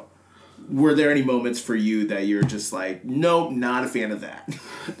about, were there any moments for you that you're just like, nope, not a fan of that?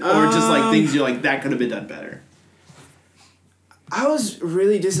 Or just like things you're like, that could have been done better? I was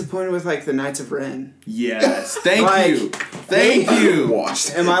really disappointed with like the Knights of Ren. Yes, thank you.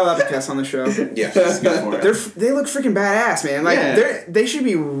 Watched. Am I allowed to cuss on the show? Yeah, they look freaking badass, man. Like they should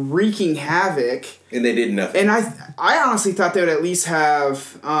be wreaking havoc. And they did nothing. And I honestly thought they would at least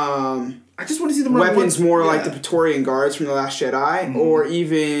have I just want to see them weapons more like the Praetorian Guards from The Last Jedi, or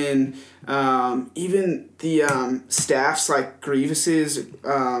even the staffs like Grievous's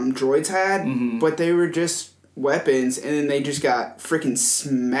droids had, but they were just weapons, and then they just got freaking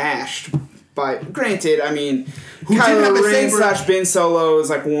smashed by. Granted, I mean, Kylo Ren / Ben Solo is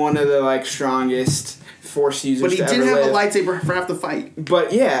like one of the like strongest Force users. But he didn't have a lightsaber for half the fight.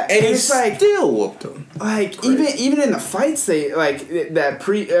 But yeah, and it's like still whooped him. Like even in the fights, they like that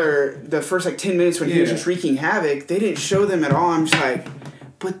the first like 10 minutes when he was just wreaking havoc, they didn't show them at all. I'm just like,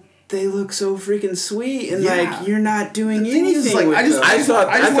 but they look so freaking sweet, and like you're not doing anything. Like, with I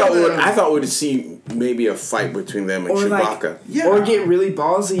thought we'd see maybe a fight between them and Chewbacca. Or get really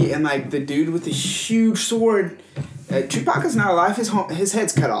ballsy and like the dude with the huge sword. Chewbacca's not alive. His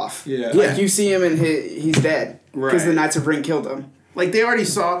head's cut off. Yeah. Like, you see him and he's dead. Because the Knights of Ren killed him. Like, they already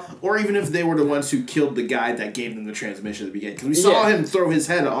saw, or even if they were the ones who killed the guy that gave them the transmission at the beginning. Because we saw him throw his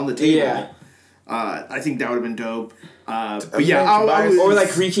head on the table. Yeah. I think that would have been dope. But yeah, I was, or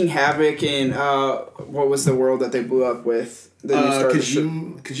like wreaking havoc in what was the world that they blew up with? The new Star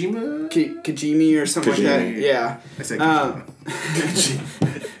Kojima? Kajimi or something like that. Yeah. I said Kojima.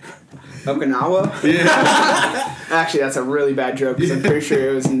 Okinawa? Yeah. Actually, that's a really bad joke because I'm pretty sure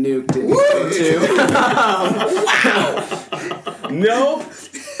it was nuked in No.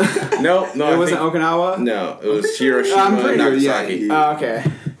 No, it wasn't Okinawa? No, it was Hiroshima and Nagasaki. Oh, okay.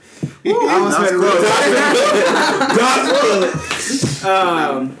 I almost made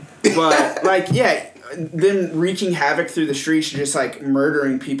but like, yeah, them wreaking havoc through the streets, just like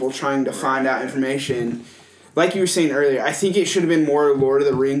murdering people, trying to find out information. Like you were saying earlier, I think it should have been more Lord of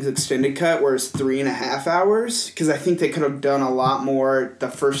the Rings extended cut, where it's 3.5 hours, because I think they could have done a lot more. The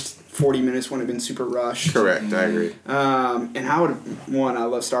first 40 minutes wouldn't have been super rushed. Correct, I agree. And I would have, I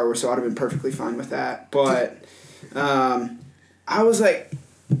love Star Wars, so I'd have been perfectly fine with that. But I was like,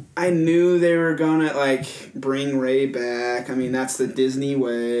 I knew they were gonna like bring Rey back. I mean, that's the Disney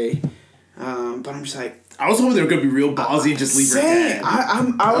way. But I'm just like, I was hoping they were gonna be real ballsy and just leave her dead.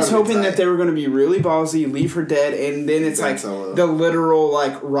 I was hoping that they were gonna be really ballsy, leave her dead, and then it's like the literal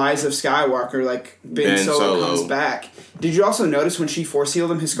like rise of Skywalker, like Ben Solo comes back. Did you also notice when she force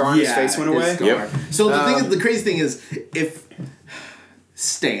healed him, his scar on his face went away? Yep. So the crazy thing is, if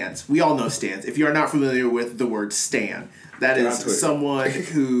stans, we all know stans. If you are not familiar with the word stan, that is someone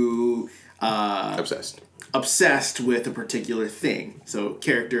who obsessed with a particular thing. So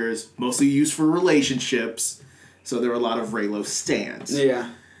characters mostly used for relationships. So there were a lot of Reylo stans. Yeah.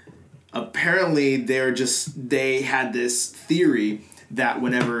 Apparently they had this theory that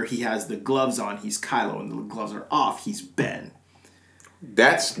whenever he has the gloves on, he's Kylo, and the gloves are off, he's Ben.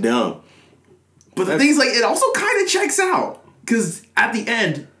 That's dumb. But the thing is, like, it also kind of checks out. Because at the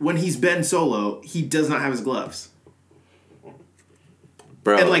end, when he's Ben Solo, he does not have his gloves.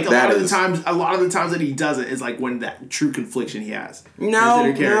 Bro, and like a lot of the times that he does it is like when that true confliction he has.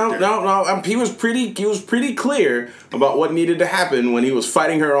 No. He was pretty clear about what needed to happen when he was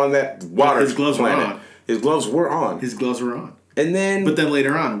fighting her on that water his gloves planet. were on. His gloves were on. His gloves were on. And then, but then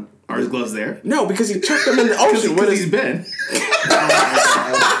later on, are his gloves there? No, because he chucked them in the ocean. Because he's Ben.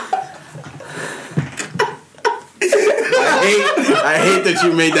 I hate that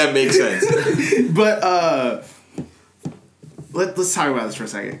you made that make sense. But let's talk about this for a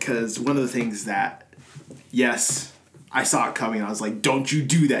second, because one of the things that, yes, I saw it coming. I was like, "Don't you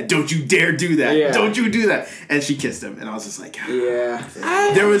do that! Don't you dare do that! Yeah. Don't you do that!" And she kissed him, and I was just like, "Yeah."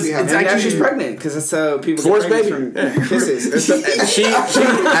 There was. It's actually, now she's pregnant because it's people force get pregnant baby from kisses. She has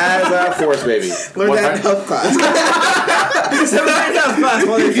a force baby. Learn that in health class.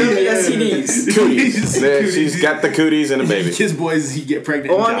 Well, they're STDs. Cooties. She's got the cooties and a baby. Kiss boys, he get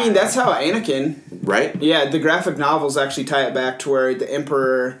pregnant. Well, I mean, that's how Anakin. Right. Yeah, the graphic novels actually tie it back to where the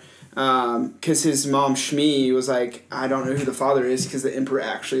Emperor. Because his mom Shmi was like, I don't know who the father is, because the Emperor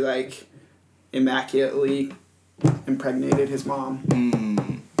actually like immaculately impregnated his mom.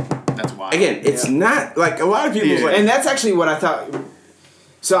 That's why. Again, it's not like a lot of people like, and that's actually what I thought.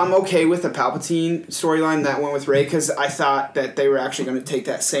 So I'm okay with the Palpatine storyline that went with Rey, because I thought that they were actually going to take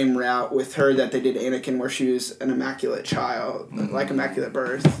that same route with her that they did Anakin, where she was an immaculate child, like immaculate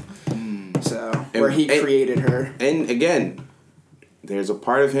birth. So where he created her. And again, there's a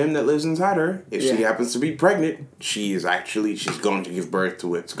part of him that lives inside her. If she happens to be pregnant, she's going to give birth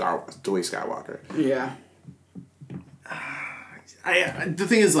to a Skywalker. Yeah. The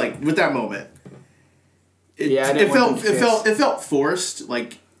thing is, like, with that moment, it felt forced.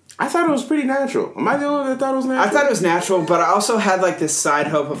 Like, I thought it was pretty natural. Am I the only one that thought it was natural? I thought it was natural, but I also had like this side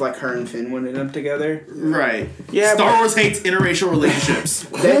hope of like her and Finn winning up together. Right. Yeah. Star Wars hates interracial relationships.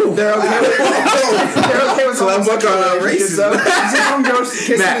 They're okay with they're okay with someone fucking on racism. Someone goes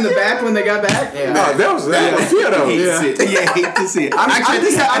kissing in the back when they got back. Yeah. Oh, that was a few of those. Hate to see it.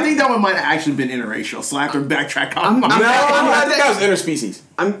 I think that one might have actually been interracial. So I have to backtrack on. I think that was interspecies.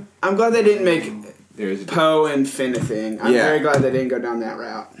 I'm glad they didn't make Poe and Finn a thing. I'm very glad they didn't go down that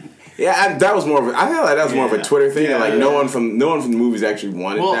route. Yeah, that was more of I feel like that was more of a Twitter thing. No one from the movies actually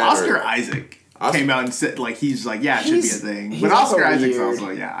wanted that. Well, Oscar Isaac came out and said, like, he's like, yeah, it should be a thing. But Oscar Isaac's also,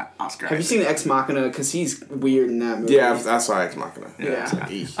 Oscar Isaac. Have you seen Ex Machina? Because he's weird in that movie. Yeah, I saw Ex Machina. Yeah.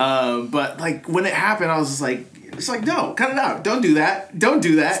 But, like, when it happened, I was just like, no, cut it out. Don't do that. Don't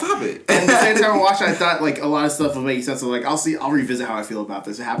do that. Stop it. And the same time I watched it, I thought, like, a lot of stuff would make sense. So, like, I'll revisit how I feel about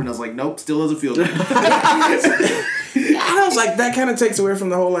this. It happened. I was like, nope, still doesn't feel good. I was like, that kind of takes away from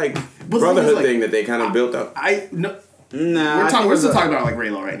the whole, like, Brotherhood thing that they kind of built up. No. Nah, We're still talking about like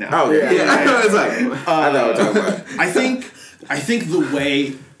Raylo right now. Oh yeah. It's like I know what I'm talking about. I think the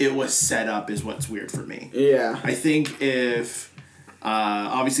way it was set up is what's weird for me. Yeah. I think if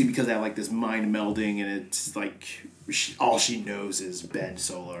obviously because they have like this mind melding and it's like all she knows is Ben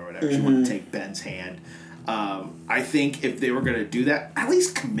Solo or whatever. She wanted to take Ben's hand. I think if they were gonna do that, at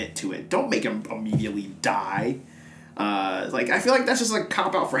least commit to it. Don't make him immediately die. I feel like that's just like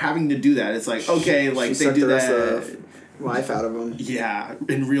cop out for having to do that. It's like okay, like they do that. Life out of him. Yeah,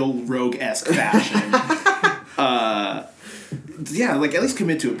 in real rogue-esque fashion. Yeah, like at least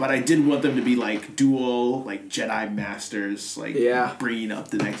commit to it. But I did want them to be like dual, like Jedi masters, like bringing up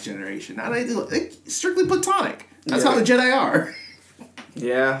the next generation. Not like strictly platonic. That's how the Jedi are.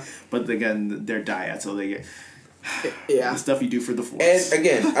 Yeah. But again, they're dyad, so they get the stuff you do for the Force. And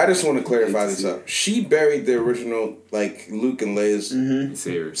again, I just want to clarify this up. She buried the original, like Luke and Leia's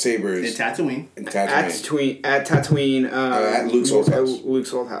sabers in Tatooine. At Tatooine. At Luke's old house.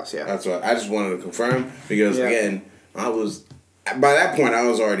 Luke's old house. Yeah. That's what I just wanted to confirm because again, I was by that point I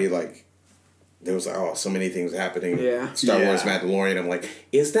was already like, there was like so many things happening. Yeah. Star Wars Mandalorian. I'm like,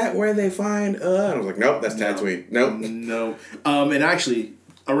 is that where they find? And I was like, nope, that's Tatooine. Nope. No. And actually,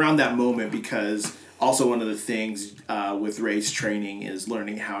 around that moment, because also one of the things with Rey's training is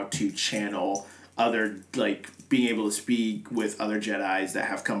learning how to channel other, like being able to speak with other Jedis that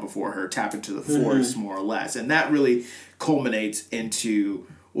have come before her, tap into the Force more or less, and that really culminates into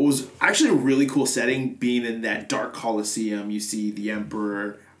what was actually a really cool setting, being in that dark Coliseum. You see the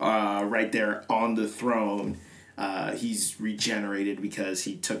Emperor right there on the throne. He's regenerated because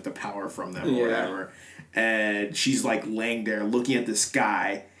he took the power from them or whatever. And she's like laying there looking at the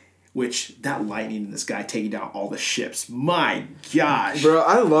sky, which that lightning in the sky taking down all the ships. My gosh. Bro,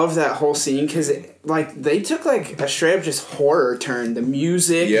 I love that whole scene because like they took like a straight up just horror turn. The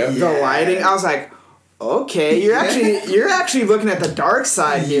music, the lighting. I was like, okay, you're actually looking at the dark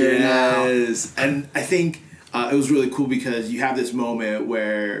side here now. Yes. And I think it was really cool because you have this moment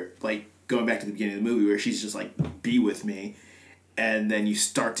where, like, going back to the beginning of the movie where she's just like, be with me. And then you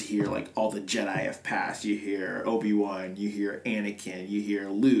start to hear, like, all the Jedi have passed. You hear Obi-Wan, you hear Anakin, you hear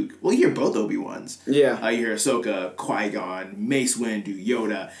Luke. Well, you hear both Obi-Wans. Yeah. You hear Ahsoka, Qui-Gon, Mace Windu,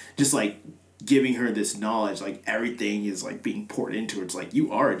 Yoda. Just, like, giving her this knowledge. Like, everything is, like, being poured into her. It's like,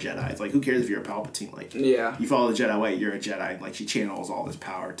 you are a Jedi. It's like, who cares if you're a Palpatine? Like, you follow the Jedi way, you're a Jedi. Like, she channels all this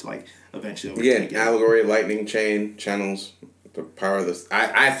power to, like, eventually overtake it. Allegory, lightning chain, channels, the power of this.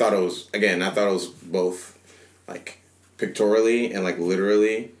 I thought it was both, like, pictorially and like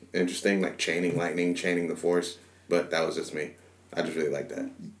literally interesting, like chaining lightning, chaining the Force. But that was just me. I just really like that.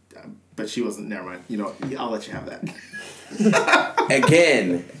 But she wasn't. Never mind. You know, I'll let you have that.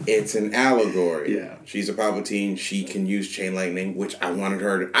 Again, it's an allegory. Yeah, she's a Palpatine. She can use chain lightning, which I wanted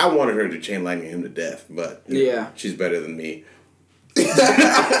her to chain lightning him to death. But she's better than me. but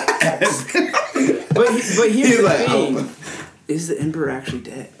here's the thing: is the Emperor actually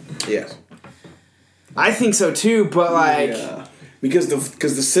dead? Yes. I think so too, but like because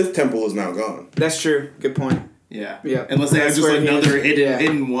the Sith Temple is now gone. That's true. Good point. Yeah. Unless they have just another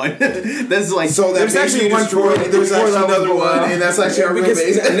hidden one. That's like so there's actually one for there's actually another one, and that's actually our real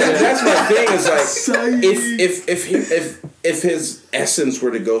base. That's my thing. Is like if his essence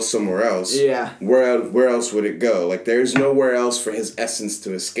were to go somewhere else, where else would it go? Like there's nowhere else for his essence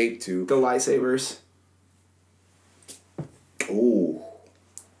to escape to. The lightsabers. Ooh.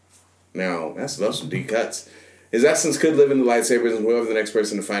 Now, that's some deep cuts. His essence could live in the lightsabers, and whoever the next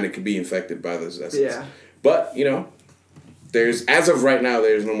person to find it could be infected by those essence. Yeah. But, you know, as of right now,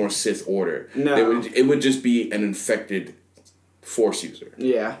 there's no more Sith Order. No. It would just be an infected Force user.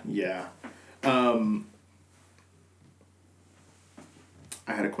 Yeah. Yeah. I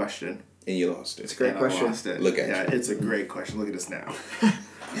had a question. And you lost it. It's a great question. I lost it. Look at you. Yeah, it's a great question. Look at us now.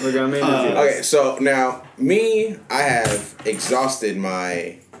 Look at me. Okay, so now, I have exhausted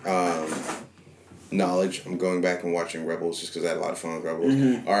my knowledge. I'm going back and watching Rebels just because I had a lot of fun with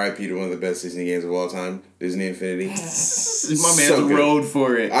Rebels. R.I.P. to one of the best Disney games of all time, Disney Infinity. My man rode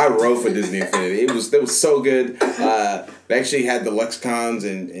for it. I rode for Disney Infinity. It was so good. They actually had the Lexicons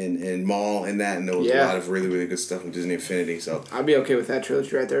and Maul in that, and there was a lot of really, really good stuff in Disney Infinity. So I'd be okay with that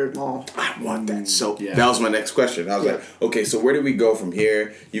trilogy right there, Maul. I want that. So that was my next question. I was like, okay, so where do we go from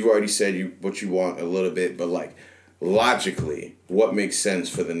here? You've already said what you want a little bit, but like logically, what makes sense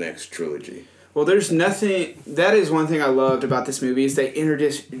for the next trilogy? Well, there's nothing. That is one thing I loved about this movie is they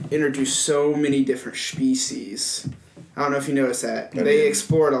introduced so many different species. I don't know if you noticed that. They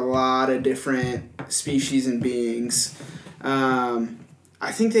explored a lot of different species and beings.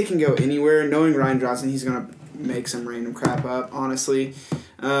 I think they can go anywhere. Knowing Rian Johnson, he's gonna make some random crap up. Honestly,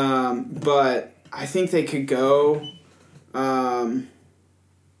 But I think they could go Darth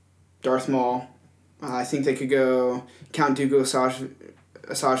Maul. I think they could go Count Dooku, Asajj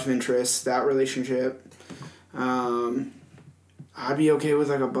Ventress, that relationship. I'd be okay with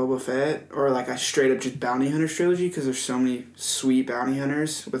like a Boba Fett or like a straight up just bounty hunter trilogy because there's so many sweet bounty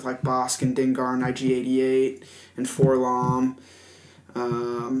hunters with like Bosk and Dengar and IG-88 and Forlom.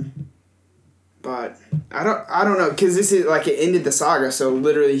 But I don't know because this is like it ended the saga, so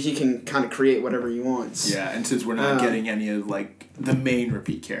literally he can kind of create whatever he wants. Yeah, and since we're not getting any of like the main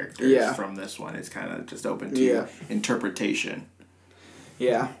repeat characters from this one, it's kind of just open to interpretation.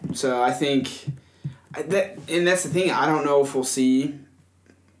 Yeah, so I think that's the thing. I don't know if we'll see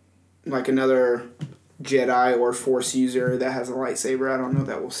like another Jedi or Force user that has a lightsaber. I don't know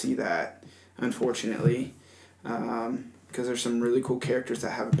that we'll see that, unfortunately. Because there's some really cool characters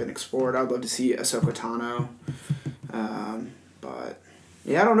that haven't been explored. I'd love to see Ahsoka Tano. But,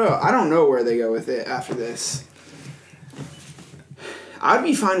 yeah, I don't know. I don't know where they go with it after this. I'd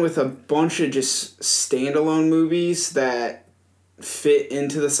be fine with a bunch of just standalone movies that fit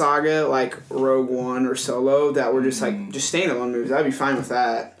into the saga, like Rogue One or Solo, that were just like just standalone movies. I'd be fine with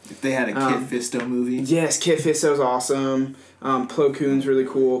that. If they had a Kit Fisto movie. Yes, Kit Fisto's awesome. Plo Koon's really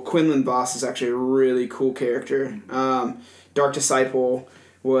cool. Quinlan Vos is actually a really cool character. Dark Disciple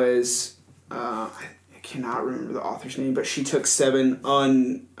was I cannot remember the author's name, but she took 7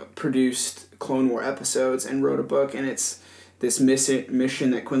 unproduced Clone War episodes and wrote a book, and it's this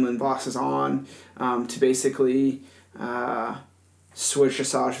mission that Quinlan Vos is on to basically switch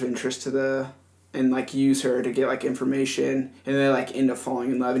Asajj Ventress and like use her to get like information, and they like end up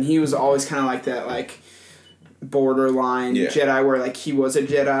falling in love. And he was always kind of like that like borderline Jedi where like he was a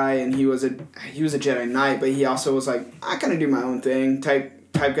Jedi and he was a Jedi Knight, but he also was like I kind of do my own thing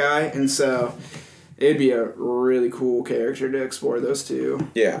type guy, and so it'd be a really cool character to explore those two.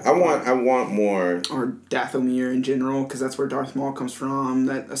 Yeah, I want more. Or Dathomir in general, because that's where Darth Maul comes from.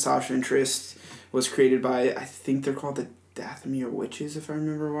 That Asajj Ventress was created by, I think they're called the Dathomir Witches, if I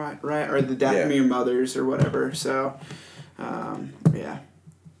remember right, or the Dathomir Mothers or whatever. So, yeah.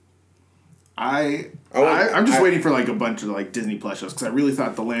 I'm just waiting for like a bunch of like Disney Plus shows because I really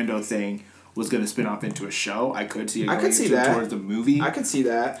thought the Lando thing was going to spin off into a show. I could see it going towards the movie. I could see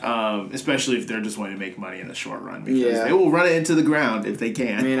that. Especially if they're just wanting to make money in the short run, because they will run it into the ground if they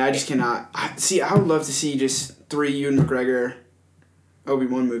can. I mean, I just cannot. I would love to see just 3 Ewan McGregor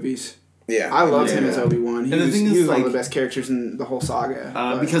Obi-Wan movies. Yeah, I loved him as Obi-Wan. He was like, one of the best characters in the whole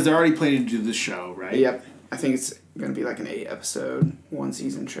saga. Because they're already planning to do the show, right? Yep. I think it's going to be like an 8-episode,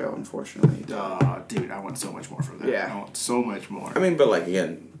 1-season show, unfortunately. Dude, I want so much more from that. Yeah. I want so much more. I mean, but like,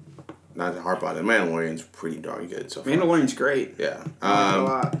 again, not to harp on it, Mandalorian's pretty darn good so far. Mandalorian's great. Yeah. I like it a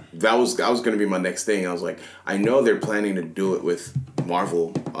lot. That was going to be my next thing. I was like, I know they're planning to do it with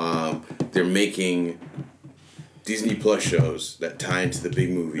Marvel. They're making Disney Plus shows that tie into the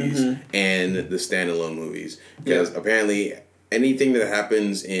big movies and the standalone movies. Because apparently anything that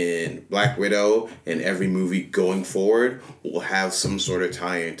happens in Black Widow and every movie going forward will have some sort of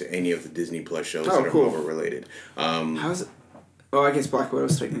tie-in to any of the Disney Plus shows that are Marvel related. How's it? Oh, I guess Black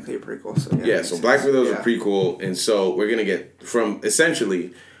Widow's technically a prequel. So so Black Widow's a prequel, and so we're gonna get from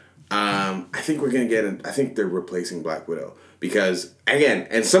essentially. I think we're gonna get. I think they're replacing Black Widow because again,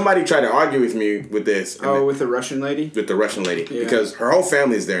 and somebody tried to argue with me with this. With the Russian lady. With the Russian lady, because her whole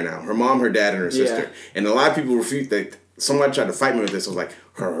family's there now. Her mom, her dad, and her sister. And a lot of people refute that. Someone tried to fight me with this. I was like,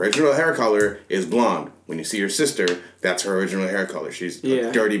 her original hair color is blonde. When you see her sister, that's her original hair color. She's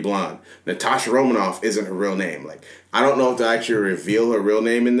a dirty blonde. Natasha Romanoff isn't her real name. Like, I don't know if they'll actually reveal her real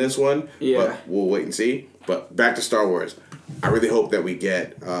name in this one, but we'll wait and see. But back to Star Wars. I really hope that we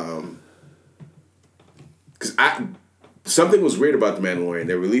get... Because something was weird about The Mandalorian.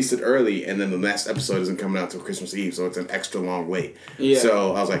 They released it early, and then the next episode isn't coming out till Christmas Eve, so it's an extra long wait. Yeah.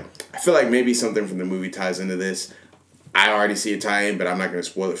 So I was like, I feel like maybe something from the movie ties into this. I already see a tie-in, but I'm not going to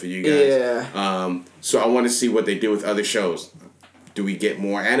spoil it for you guys. Yeah. So I want to see what they do with other shows. Do we get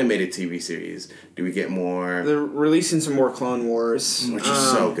more animated TV series? Do we get more... They're releasing some more Clone Wars. Which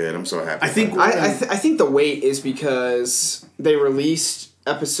is so good. I'm so happy. I think the wait is because they released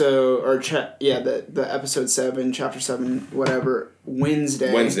episode... the episode 7, chapter 7, whatever,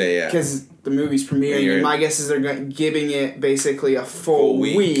 Wednesday. Because the movie's premiering. And my guess is they're giving it basically a full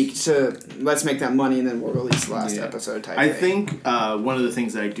week to... Let's make that money, and then we'll release the last episode type I think one of the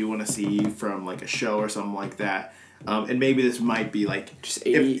things that I do want to see from like a show or something like that, and maybe this might be like... Just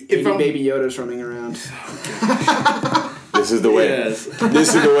 80 baby Yodas running around. This is the way. Yes.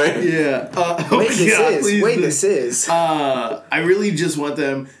 This is the way. Yeah. This is. I really just want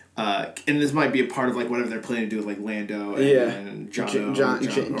them and this might be a part of like whatever they're planning to do with like Lando and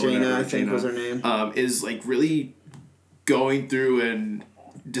Jaina, I think was her name. Is like really going through and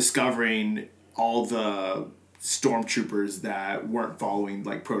discovering all the stormtroopers that weren't following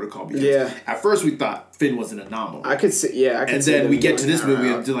like protocol. Because at first we thought Finn was an anomaly. I could see, and then we get to this movie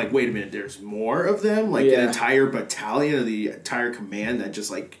and they're like, wait a minute, there's more of them? Like an entire battalion of the entire command that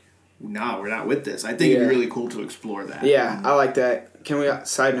just like, nah, we're not with this. I think it'd be really cool to explore that. Yeah, I like that.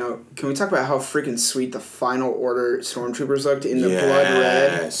 Side note, can we talk about how freaking sweet the Final Order stormtroopers looked in the blood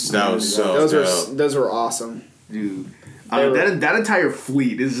red? Yes, that was so those were awesome. Dude. That entire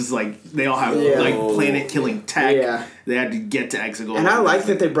fleet is just like, they all have like planet-killing tech. Yeah. They had to get to Exegol. And I like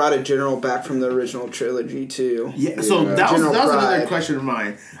that they brought a general back from the original trilogy, too. Yeah, so that was another question of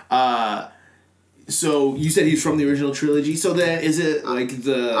mine. So you said he's from the original trilogy. So then is it like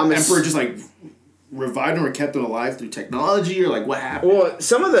the Emperor just like revived him or kept him alive through technology, or like what happened? Well,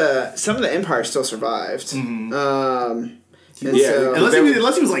 some of the Empire still survived. Mm-hmm.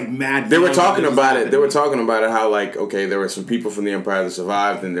 Unless he was like mad. They were talking about it. They were talking about it. How like there were some people from the Empire that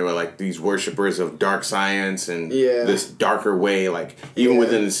survived, and they were like these worshippers of dark science and this darker way. Like even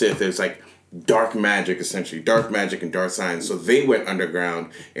within the Sith, there's like dark magic, essentially dark magic and dark science. So they went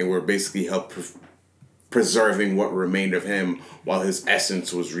underground and were basically preserving what remained of him while his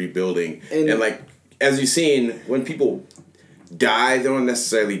essence was rebuilding. And like as you've seen, when people die, they don't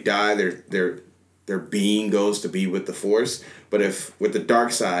necessarily die. Their being goes to be with the Force. But if with the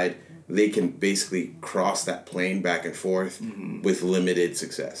dark side, they can basically cross that plane back and forth with limited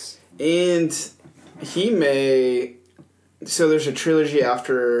success. And he may... So there's a trilogy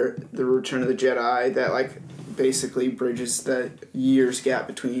after the Return of the Jedi that like basically bridges the years gap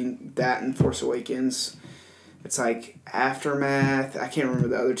between that and Force Awakens. It's like Aftermath. I can't remember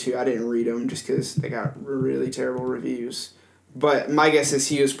the other two. I didn't read them just because they got really terrible reviews. But my guess is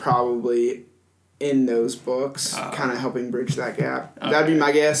he was probably in those books, kind of helping bridge that gap. Okay. That'd be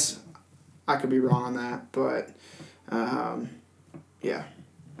my guess. I could be wrong on that, but yeah.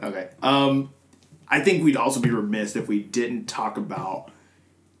 Okay. I think we'd also be remiss if we didn't talk about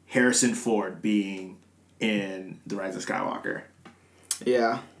Harrison Ford being in The Rise of Skywalker.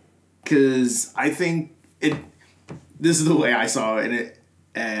 Yeah. Because I think this is the way I saw it,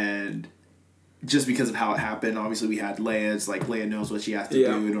 and just because of how it happened, obviously we had Leia. It's like Leia knows what she has to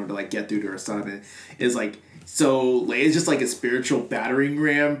do in order to like get through to her son, and it's like so Leia's just like a spiritual battering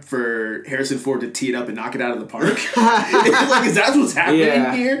ram for Harrison Ford to tee it up and knock it out of the park. Like that's what's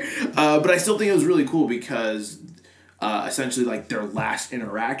happening here. But I still think it was really cool because essentially like their last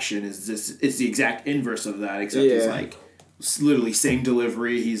interaction is this. It's the exact inverse of that, except it's like literally same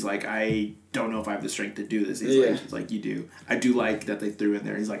delivery. He's like, I don't know if I have the strength to do this. He's like, you do. I do like that they threw in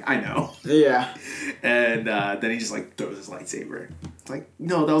there. He's like, I know. Yeah. And then he just like throws his lightsaber. It's like,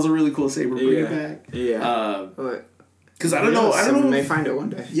 no, that was a really cool saber. Bring it back. Yeah. Because I don't know. I don't know. May find it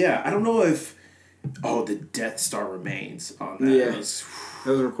one day. Yeah, I don't know if. Oh, the Death Star remains on that. Yeah. Those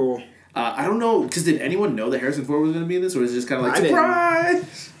were cool. I don't know, because did anyone know that Harrison Ford was going to be in this, or was it just kind of like,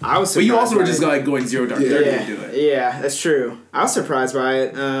 surprise? I was surprised. But you also were just like going zero dark 30 to do it. Yeah, that's true. I was surprised by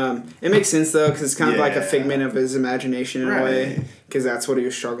it. It makes sense, though, because it's kind of like a figment of his imagination in a way, because that's what he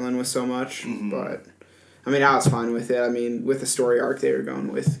was struggling with so much. Mm-hmm. But, I mean, I was fine with it. I mean, with the story arc they were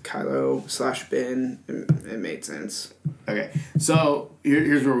going with Kylo/Ben, it made sense. Okay, so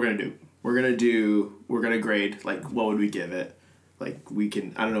here's what we're going to do. We're going to grade, like, what would we give it? Like, we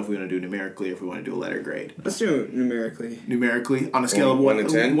can... I don't know if we want to do numerically or if we want to do a letter grade. Let's do it numerically. Numerically? On a scale of 1 to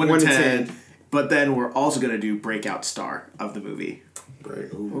 10? 1 to 10. But then we're also going to do breakout star of the movie.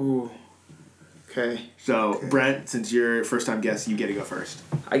 Right. Ooh. Okay. So, Brent, since you're first-time guest, you get to go first.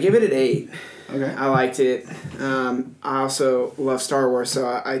 I give it an 8. Okay. I liked it. I also love Star Wars, so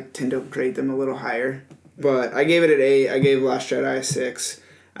I tend to grade them a little higher. But I gave it an 8. I gave Last Jedi a 6.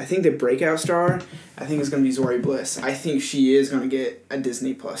 I think the breakout star, I think is going to be Zori Bliss. I think she is going to get a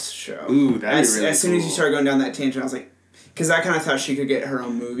Disney Plus show. Ooh, that'd be really As soon as you started going down that tangent, I was like, because I kind of thought she could get her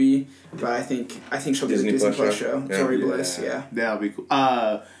own movie, but I think she'll get a Disney Plus show. Yeah. Zori Bliss, yeah. That'll be cool.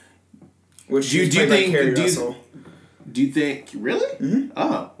 Which do you think? Do you think really? Mm-hmm.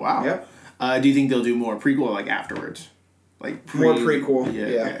 Oh wow. Yep. Do you think they'll do more prequel or like afterwards? Like more prequel.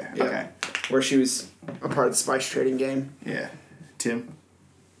 Yeah. Okay. Where she was a part of the spice trading game. Yeah. Tim.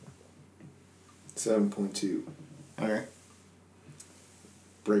 7.2. Okay.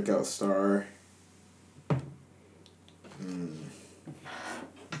 Breakout star. When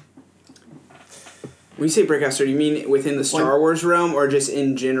you say breakout star, do you mean within the Star Wars realm or just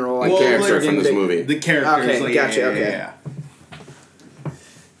in general? Like character from this movie. The characters. Okay, gotcha. Okay.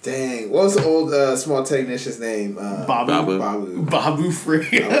 Dang, what was the old small technician's name? Babu. Babu. Babu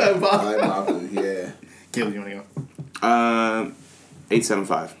Free. I like Babu, yeah. Caleb, you want to go?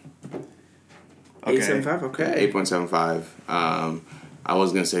 8.75. Okay. 8.75. Okay. 8.75. I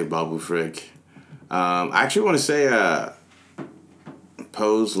was gonna say Babu Frick. I actually want to say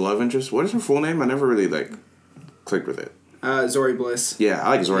Poe's love interest. What is her full name? I never really clicked with it. Zori Bliss. Yeah, I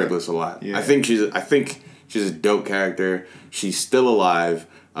like Zori Bliss a lot. Yeah. I think she's a dope character. She's still alive.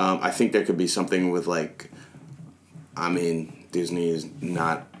 I think there could be something with Disney is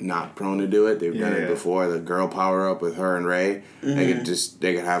not prone to do it. They've done it before. The girl power up with her and Ray. Mm-hmm.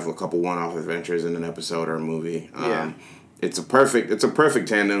 They could have a couple one-off adventures in an episode or a movie. It's a perfect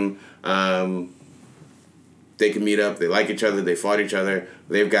tandem. They can meet up. They like each other. They fought each other.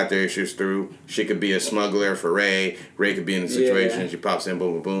 They've got their issues through. She could be a smuggler for Ray. Ray could be in a situation. She pops in,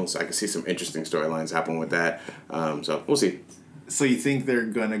 boom, boom, boom. So I can see some interesting storylines happen with that. So we'll see. So you think they're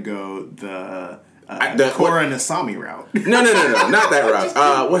gonna go the Korra and Asami route? No, not that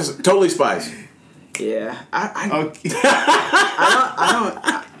route. What is it? Totally Spies. Yeah. Okay. I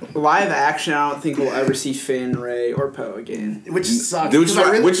don't. Live action, I don't think we'll ever see Finn, Ray, or Poe again. Which sucks. Which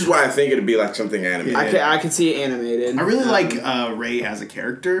is why I think it'd be like something animated. I could see it animated. I really like Ray as a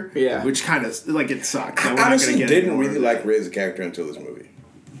character. Yeah. Which kind of it sucks. I honestly didn't really like Ray as a character until this movie.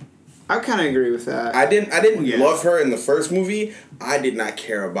 I kind of agree with that. I didn't love her in the first movie. I did not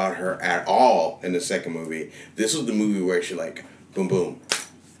care about her at all in the second movie. This was the movie where she boom boom.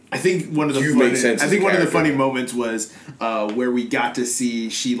 I think one of the funny moments was where we got to see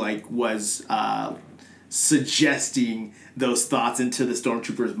she was suggesting those thoughts into the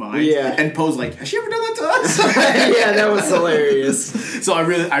stormtrooper's mind. Yeah. And Poe's like, has she ever done that to us? Yeah, that was hilarious. So I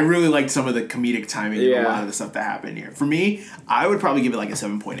really liked some of the comedic timing of a lot of the stuff that happened here. For me, I would probably give it a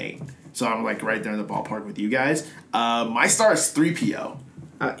 7.8. So I'm right there in the ballpark with you guys. My star is 3PO.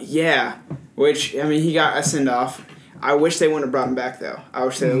 Yeah. Which, he got a send-off. I wish they wouldn't have brought him back, though. I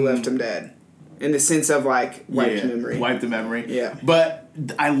wish they had left him dead. In the sense of, wiped memory. Wiped the memory. Yeah. But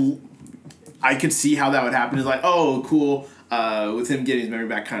I could see how that would happen. It's oh, cool. With him getting his memory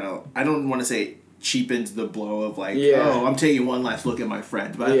back, kind of, I don't want to say cheapens the blow of oh, I'm taking one last look at my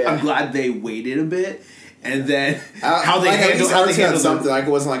friend. But I'm glad they waited a bit. And then how they handled something it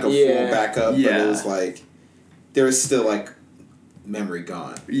wasn't a full backup, but it was there was still memory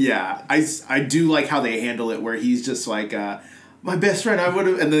gone. Yeah, I do like how they handle it, where he's just my best friend, I would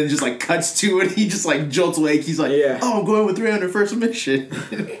have, and then just cuts to it. He just jolts awake. He's oh, I'm going with 300 first mission.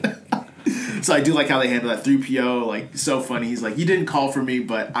 So I do like how they handle that 3PO. So funny. He's you didn't call for me,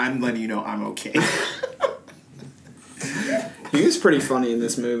 but I'm letting you know I'm okay. He was pretty funny in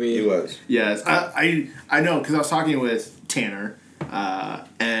this movie. He was. Yes, I know, because I was talking with Tanner,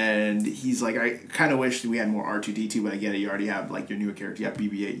 and he's I kind of wish we had more R2-D2, but I get it. You already have your newer character. You have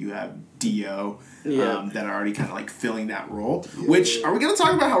BB-8. You have D-O. That are already kind of filling that role. Yeah. Which, are we going to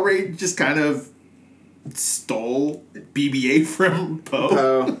talk about how Ray just kind of stole BB-8 from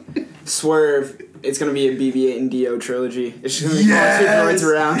Poe? Swerve. It's gonna be a BB-8 and D-O trilogy. It's just gonna be droids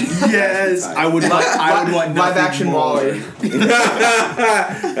around. Yes, I would want live action more. Wally.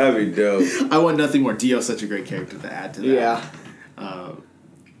 That'd be dope. I want nothing more. D-O's such a great character to add to that. Yeah.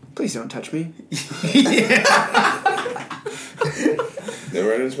 Please don't touch me.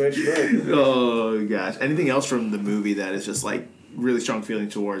 Never underestimated. Oh gosh! Anything else from the movie that is just really strong feeling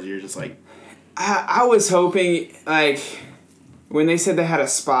towards you? You're just I was hoping when they said they had a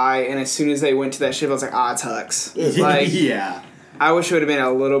spy, and as soon as they went to that ship, I was it's Hux. Yeah. I wish it would have been a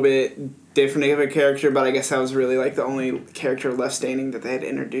little bit different of a character, but I guess that was really the only character left standing that they had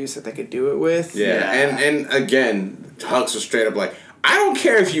introduced that they could do it with. Yeah. And again, Hux was straight up I don't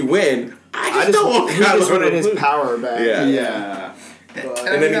care if you win. I just don't want Kylo. He just wanted his power back. Yeah.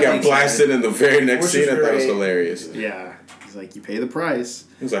 And then he got blasted in the very next scene. I thought it was hilarious. Yeah. He's you pay the price.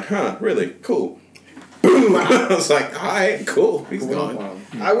 He was huh, really? Cool. Boom! I was all right, cool. He's gone.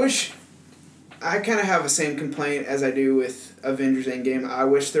 I wish... I kind of have the same complaint as I do with Avengers Endgame. I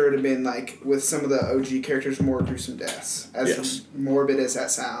wish there would have been, with some of the OG characters, more gruesome deaths. As morbid as that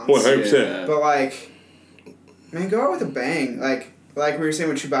sounds. 100%. But, man, go out with a bang. Like we were saying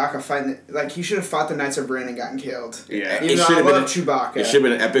with Chewbacca fighting... he should have fought the Knights of Ren and gotten killed. Yeah. Even though I love Chewbacca. It should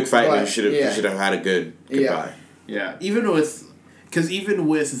have been an epic fight, and you should have had a good goodbye. Yeah. Even with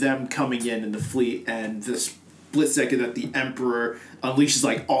them coming in the fleet and the split second that the Emperor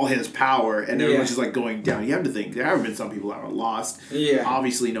unleashes all his power and everyone's just going down, you have to think there have been some people that are lost. Yeah.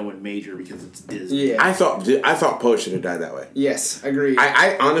 Obviously, no one major because it's Disney. Yeah. I thought Poe should have died that way. Yes, agreed.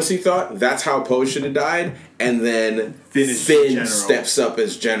 I honestly thought that's how Poe should have died, and then Finn steps up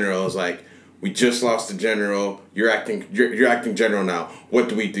as general. Is we just lost a general. You're acting general now. What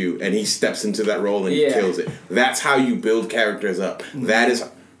do we do? And he steps into that role and he kills it. That's how you build characters up. Mm-hmm.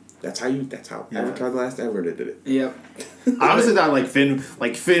 That's how Avatar: The Last Airbender did it. Yep. I honestly thought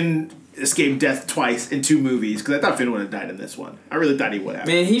Finn escaped death twice in 2 movies because I thought Finn would have died in this one. I really thought he would have.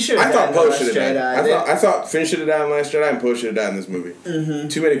 Man, he should have. I thought Poe should have died. I thought Finn should have died in Last Jedi and Poe should have died in this movie. Mm-hmm.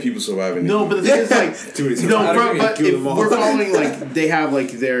 Too many people surviving. No, but the thing is but if we're following they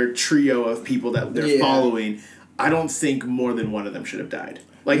have their trio of people that they're following, I don't think more than one of them should have died.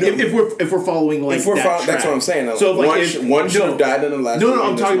 If we're following that's what I'm saying. So one should have died in the last. No,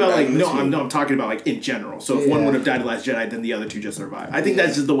 I'm talking about I'm talking about in general. So if one would have died in the Last Jedi, then the other 2 just survived. I think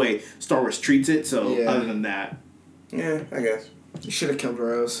that's just the way Star Wars treats it. So other than that, yeah, I guess you should have killed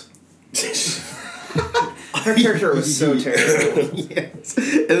Rose. Her character was so terrible. Yes,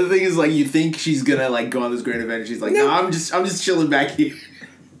 and the thing is, you think she's gonna go on this great adventure. She's like, no, I'm just chilling back here.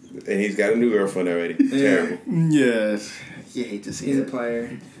 And he's got a new girlfriend already. Terrible. Yes. You hate to see He's a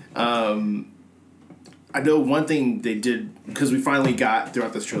player. I know one thing they did, because we finally got,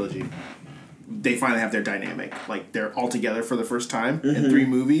 throughout this trilogy, they finally have their dynamic. They're all together for the first time in 3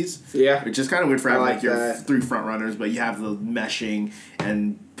 movies. Yeah. Which is kind of weird for having your that. 3 front runners, but you have the meshing,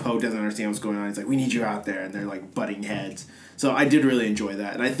 and Poe doesn't understand what's going on. He's like, we need you out there, and they're butting heads. So I did really enjoy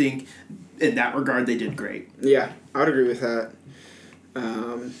that, and I think in that regard they did great. Yeah, I would agree with that.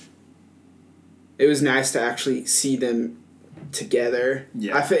 It was nice to actually see them together.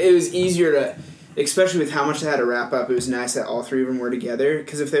 Yeah. It was easier to, especially with how much they had to wrap up, it was nice that all 3 of them were together.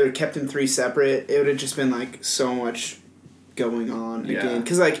 Because if they would have kept them 3 separate, it would have just been so much going on again.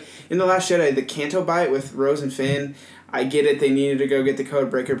 Because in The Last Jedi, the Canto Bight with Rose and Finn, I get it, they needed to go get the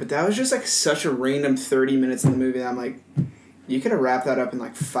code breaker, but that was just such a random 30 minutes in the movie that I'm like, you could have wrapped that up in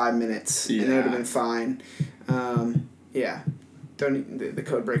 5 minutes and it would have been fine. The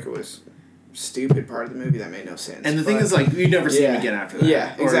code breaker was stupid part of the movie that made no sense. And the thing is, you never see him again after that.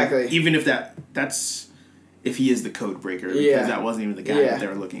 Yeah, exactly. Or even if that's if he is the code breaker, because that wasn't even the guy that they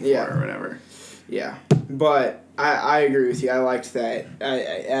were looking for or whatever. Yeah, but I agree with you. I liked that. I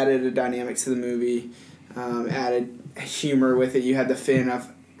added a dynamic to the movie, added humor with it. You had the Finn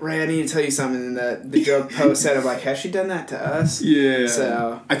of, Ray, I need to tell you something, and the joke Poe said of has she done that to us? Yeah.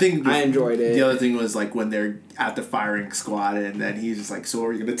 So I think I enjoyed it. The other thing was when they're at the firing squad, and then he's just so what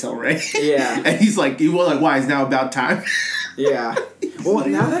are you gonna tell Ray? Yeah. And he's like, why is now about time? Yeah. Well,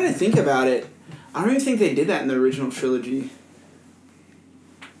 now that I think about it, I don't even think they did that in the original trilogy.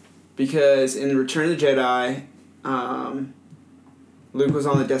 Because in Return of the Jedi, Luke was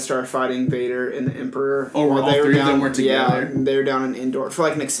on the Death Star fighting Vader and the Emperor. Oh, all 3 of them were together? Yeah, they were down in Endor for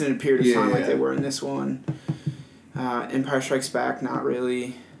an extended period of time like they were in this one. Empire Strikes Back, not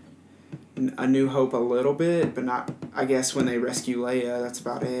really. A New Hope a little bit, but not, I guess, when they rescue Leia, that's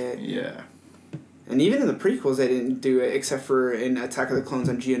about it. Yeah. And even in the prequels, they didn't do it, except for in Attack of the Clones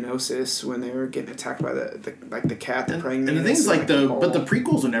on Geonosis, when they were getting attacked by the cat, the praying mantis. And the thing is, but the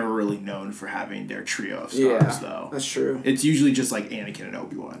prequels are never really known for having their trio of stars, though. That's true. It's usually just Anakin and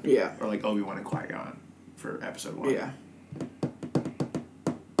Obi-Wan. Yeah. Or Obi-Wan and Qui-Gon for Episode 1. Yeah.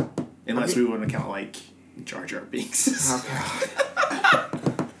 Unless we want to count, Jar Jar Binks. Oh,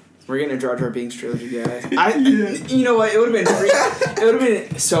 God. We're getting a Jar Jar Binks trilogy, guys. You know what? It would have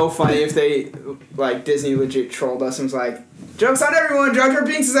been so funny if they, Disney legit trolled us and was like, "Joke's on everyone, Jar Jar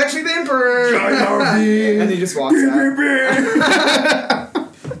Binks is actually the Emperor!" Jar Jar Binks! And he just walks out.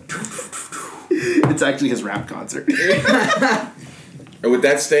 It's actually his rap concert. And with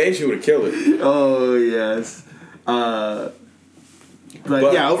that stage, he would have killed it. Oh, yes. But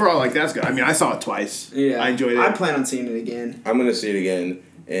yeah, overall, that's good. I mean, I saw it twice. Yeah. I enjoyed it. I plan on seeing it again. I'm going to see it again.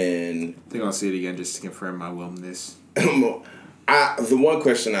 And I think I'll see it again just to confirm my willingness. The one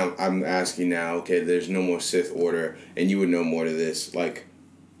question I'm asking now, okay, there's no more Sith Order, and you would know more to this. There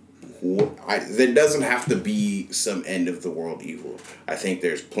doesn't have to be some end of the world evil. I think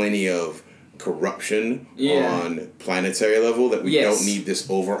there's plenty of corruption on planetary level that we don't need this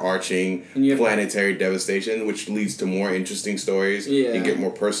overarching planetary devastation, which leads to more interesting stories. Yeah. You get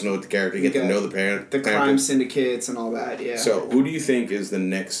more personal with the character, you get to know the parent. The crime syndicates and all that, yeah. So who do you think is the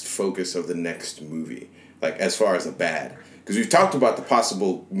next focus of the next movie? As far as the bad? Because we've talked about the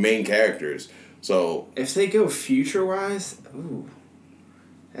possible main characters. So if they go future-wise, I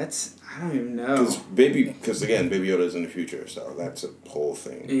don't even know. Because again, Baby Yoda's in the future, so that's a whole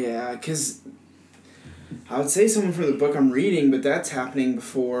thing. Yeah, because I would say someone from the book I'm reading, but that's happening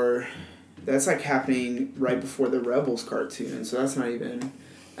before. That's happening right before the Rebels cartoon, so that's not even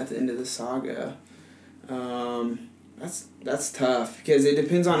at the end of the saga. That's tough because it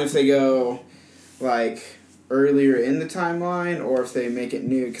depends on if they go earlier in the timeline or if they make it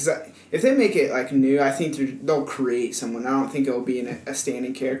new. Because if they make it like new, I think they'll create someone. I don't think it'll be a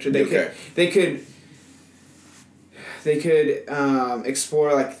standing character. They could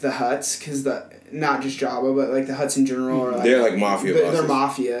explore like the Hutts, because not just Jabba, but like the Hutts in general are like they're like mafia. They're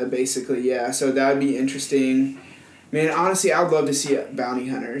mafia basically, yeah. So that would be interesting. Man, honestly, I would love to see bounty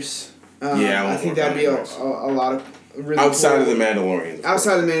hunters. I think that'd be a lot of really outside cool, of the Mandalorians.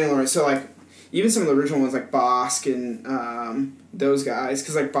 Outside of the Mandalorians, so like even some of the original ones like Bosk and those guys,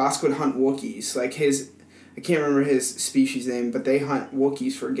 because like Bosk would hunt Wookiees. Like I can't remember his species name, but they hunt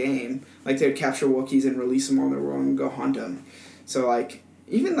Wookiees for game. Like they would capture Wookiees and release them on their world and go hunt them. So like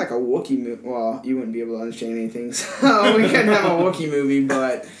even like a Wookiee movie, well, you wouldn't be able to understand anything, so we couldn't have a Wookiee movie.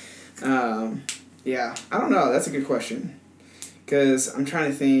 But yeah, I don't know. That's a good question, because I'm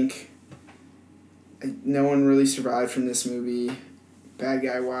trying to think. No one really survived from this movie, bad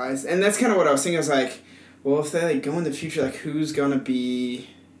guy wise, and that's kind of what I was thinking. I was like, well, if they like go in the future, like who's gonna be?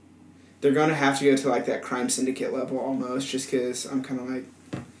 They're gonna have to go to like that crime syndicate level almost, just because I'm kind of like,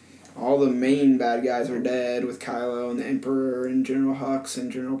 all the main bad guys are dead with Kylo and the Emperor and General Hux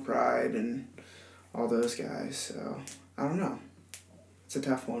and General Pride and all those guys. So I don't know. It's a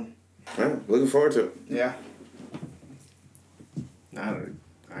tough one. Yeah, looking forward to it. Yeah.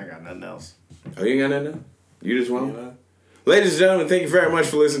 I got nothing else. Oh, you ain't got nothing? You just want? Yeah. Ladies and gentlemen, thank you very much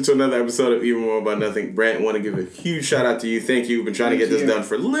for listening to another episode of Even More About Nothing. Brent, want to give a huge shout out to you. Thank you. We've been trying to get this done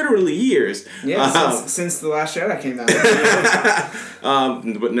for literally years. Yeah, since The Last Jedi came out.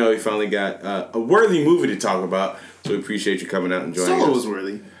 But no, we finally got a worthy movie to talk about. So we appreciate you coming out and joining us. Solo was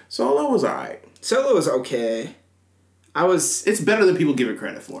worthy. Solo was alright. Solo was okay. It's better than people give it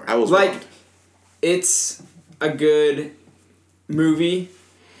credit for. I was like, wronged. It's a good movie.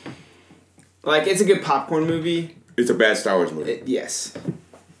 Like, it's a good popcorn movie. It's a bad Star Wars movie. Yes.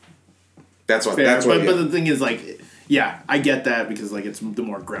 That's what. Fair, that's what. But the thing is, like, yeah, I get that, because like it's the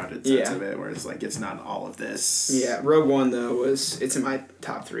more grounded sense of it, where it's like it's not all of this. Yeah, Rogue One though it's in my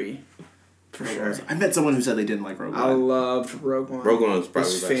top 3. For sure. I met someone who said they didn't like Rogue One. I loved Rogue One. Rogue One was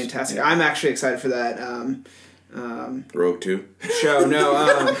probably the best. Fantastic. Yeah. I'm actually excited for that. Rogue 2 show. No.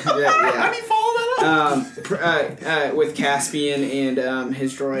 Yeah. How do you follow that up? With Caspian and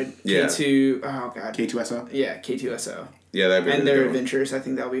his droid K2. Oh god. K2SO. Yeah, K2SO. Yeah, that'd be. And their adventures. I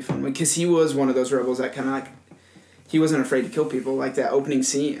think that'll be fun because he was one of those rebels that kind of like. He wasn't afraid to kill people. Like that opening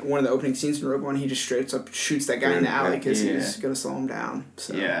scene, one of the opening scenes in Rogue One, he just straight up shoots that guy in the alley because he's gonna slow him down.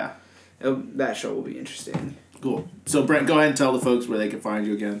 So yeah, that show will be interesting. Cool. So Brent, go ahead and tell the folks where they can find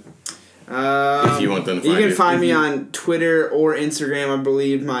you again. If you want them to find you. You can find me on Twitter or Instagram. I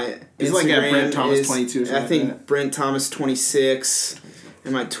believe my Instagram like at Brent Thomas 22. I think Brent Thomas 26,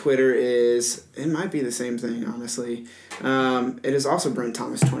 and my Twitter is. It might be the same thing, honestly. It is also Brent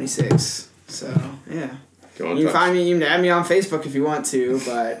Thomas 26. So yeah. You can find me. You can add me on Facebook if you want to,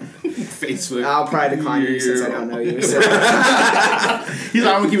 but Facebook. I'll probably decline you since I don't know you. So. He's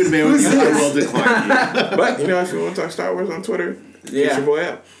like, I'm gonna keep it a man with you. I will decline you. But if you want to talk Star Wars on Twitter, hit your boy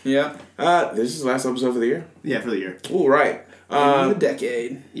up. Yeah. This is the last episode for the year. Yeah, for the year. All right. And the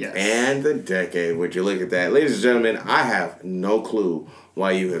decade. Yes. And the decade. Would you look at that, ladies and gentlemen? I have no clue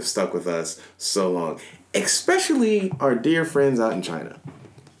why you have stuck with us so long, especially our dear friends out in China.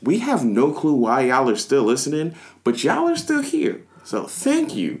 We have no clue why y'all are still listening, but y'all are still here. So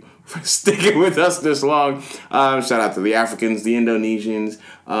thank you for sticking with us this long. Shout out to the Africans, the Indonesians,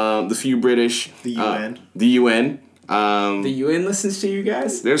 the few British. The UN. The UN. The UN listens to you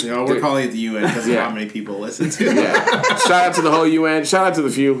guys? We're calling it the UN because of how many people listen to it. Yeah. Shout out to the whole UN. Shout out to the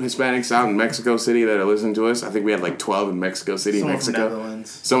few Hispanics out in Mexico City that are listening to us. I think we had like 12 in Mexico City, Mexico. From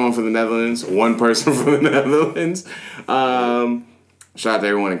Netherlands. Someone from the Netherlands. One person from the Netherlands. Shout out to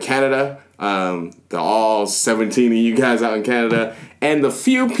everyone in Canada. The all 17 of you guys out in Canada. And the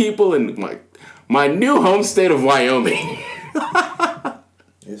few people in my new home state of Wyoming.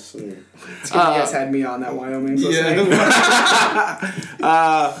 Yes, sir. It's good you guys had me on that Wyoming.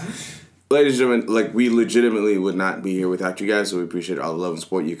 Ladies and gentlemen, we legitimately would not be here without you guys, so we appreciate all the love and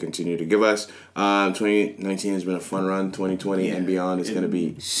support you continue to give us. 2019 has been a fun run. 2020 and beyond is going to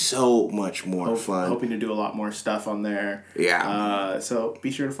be so much more fun. Hoping to do a lot more stuff on there. Yeah. So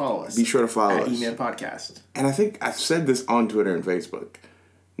be sure to follow us. Be sure to follow us. At E-Man Podcast. And I think I've said this on Twitter and Facebook.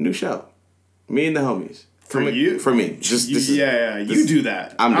 New show. Me and the homies. For you? For me. You do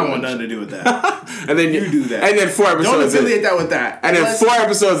that. I don't want nothing to do with that. And then you do that. And then 4 episodes Don't affiliate that with that. And then 4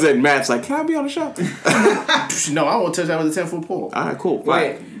 episodes in, Matt's like, can I be on the show? No, I won't touch that with a 10-foot pole. All right, cool.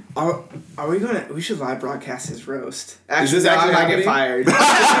 Wait. Are we gonna? We should live broadcast his roast. Is this actually I get fired.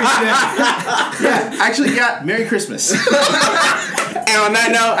 Yeah. Merry Christmas. And on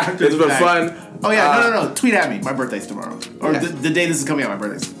that note, it's been fun. Oh yeah, no. Tweet at me. My birthday's tomorrow, or the day this is coming out. My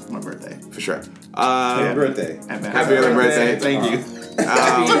birthday. for sure. Happy birthday. Happy early birthday. Thank you.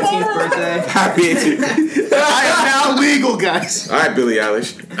 Happy 18th birthday. Happy 18th. I am now legal, guys. All right, Billie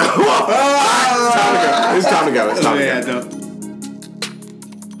Eilish. It's time to go. It's time to go. No.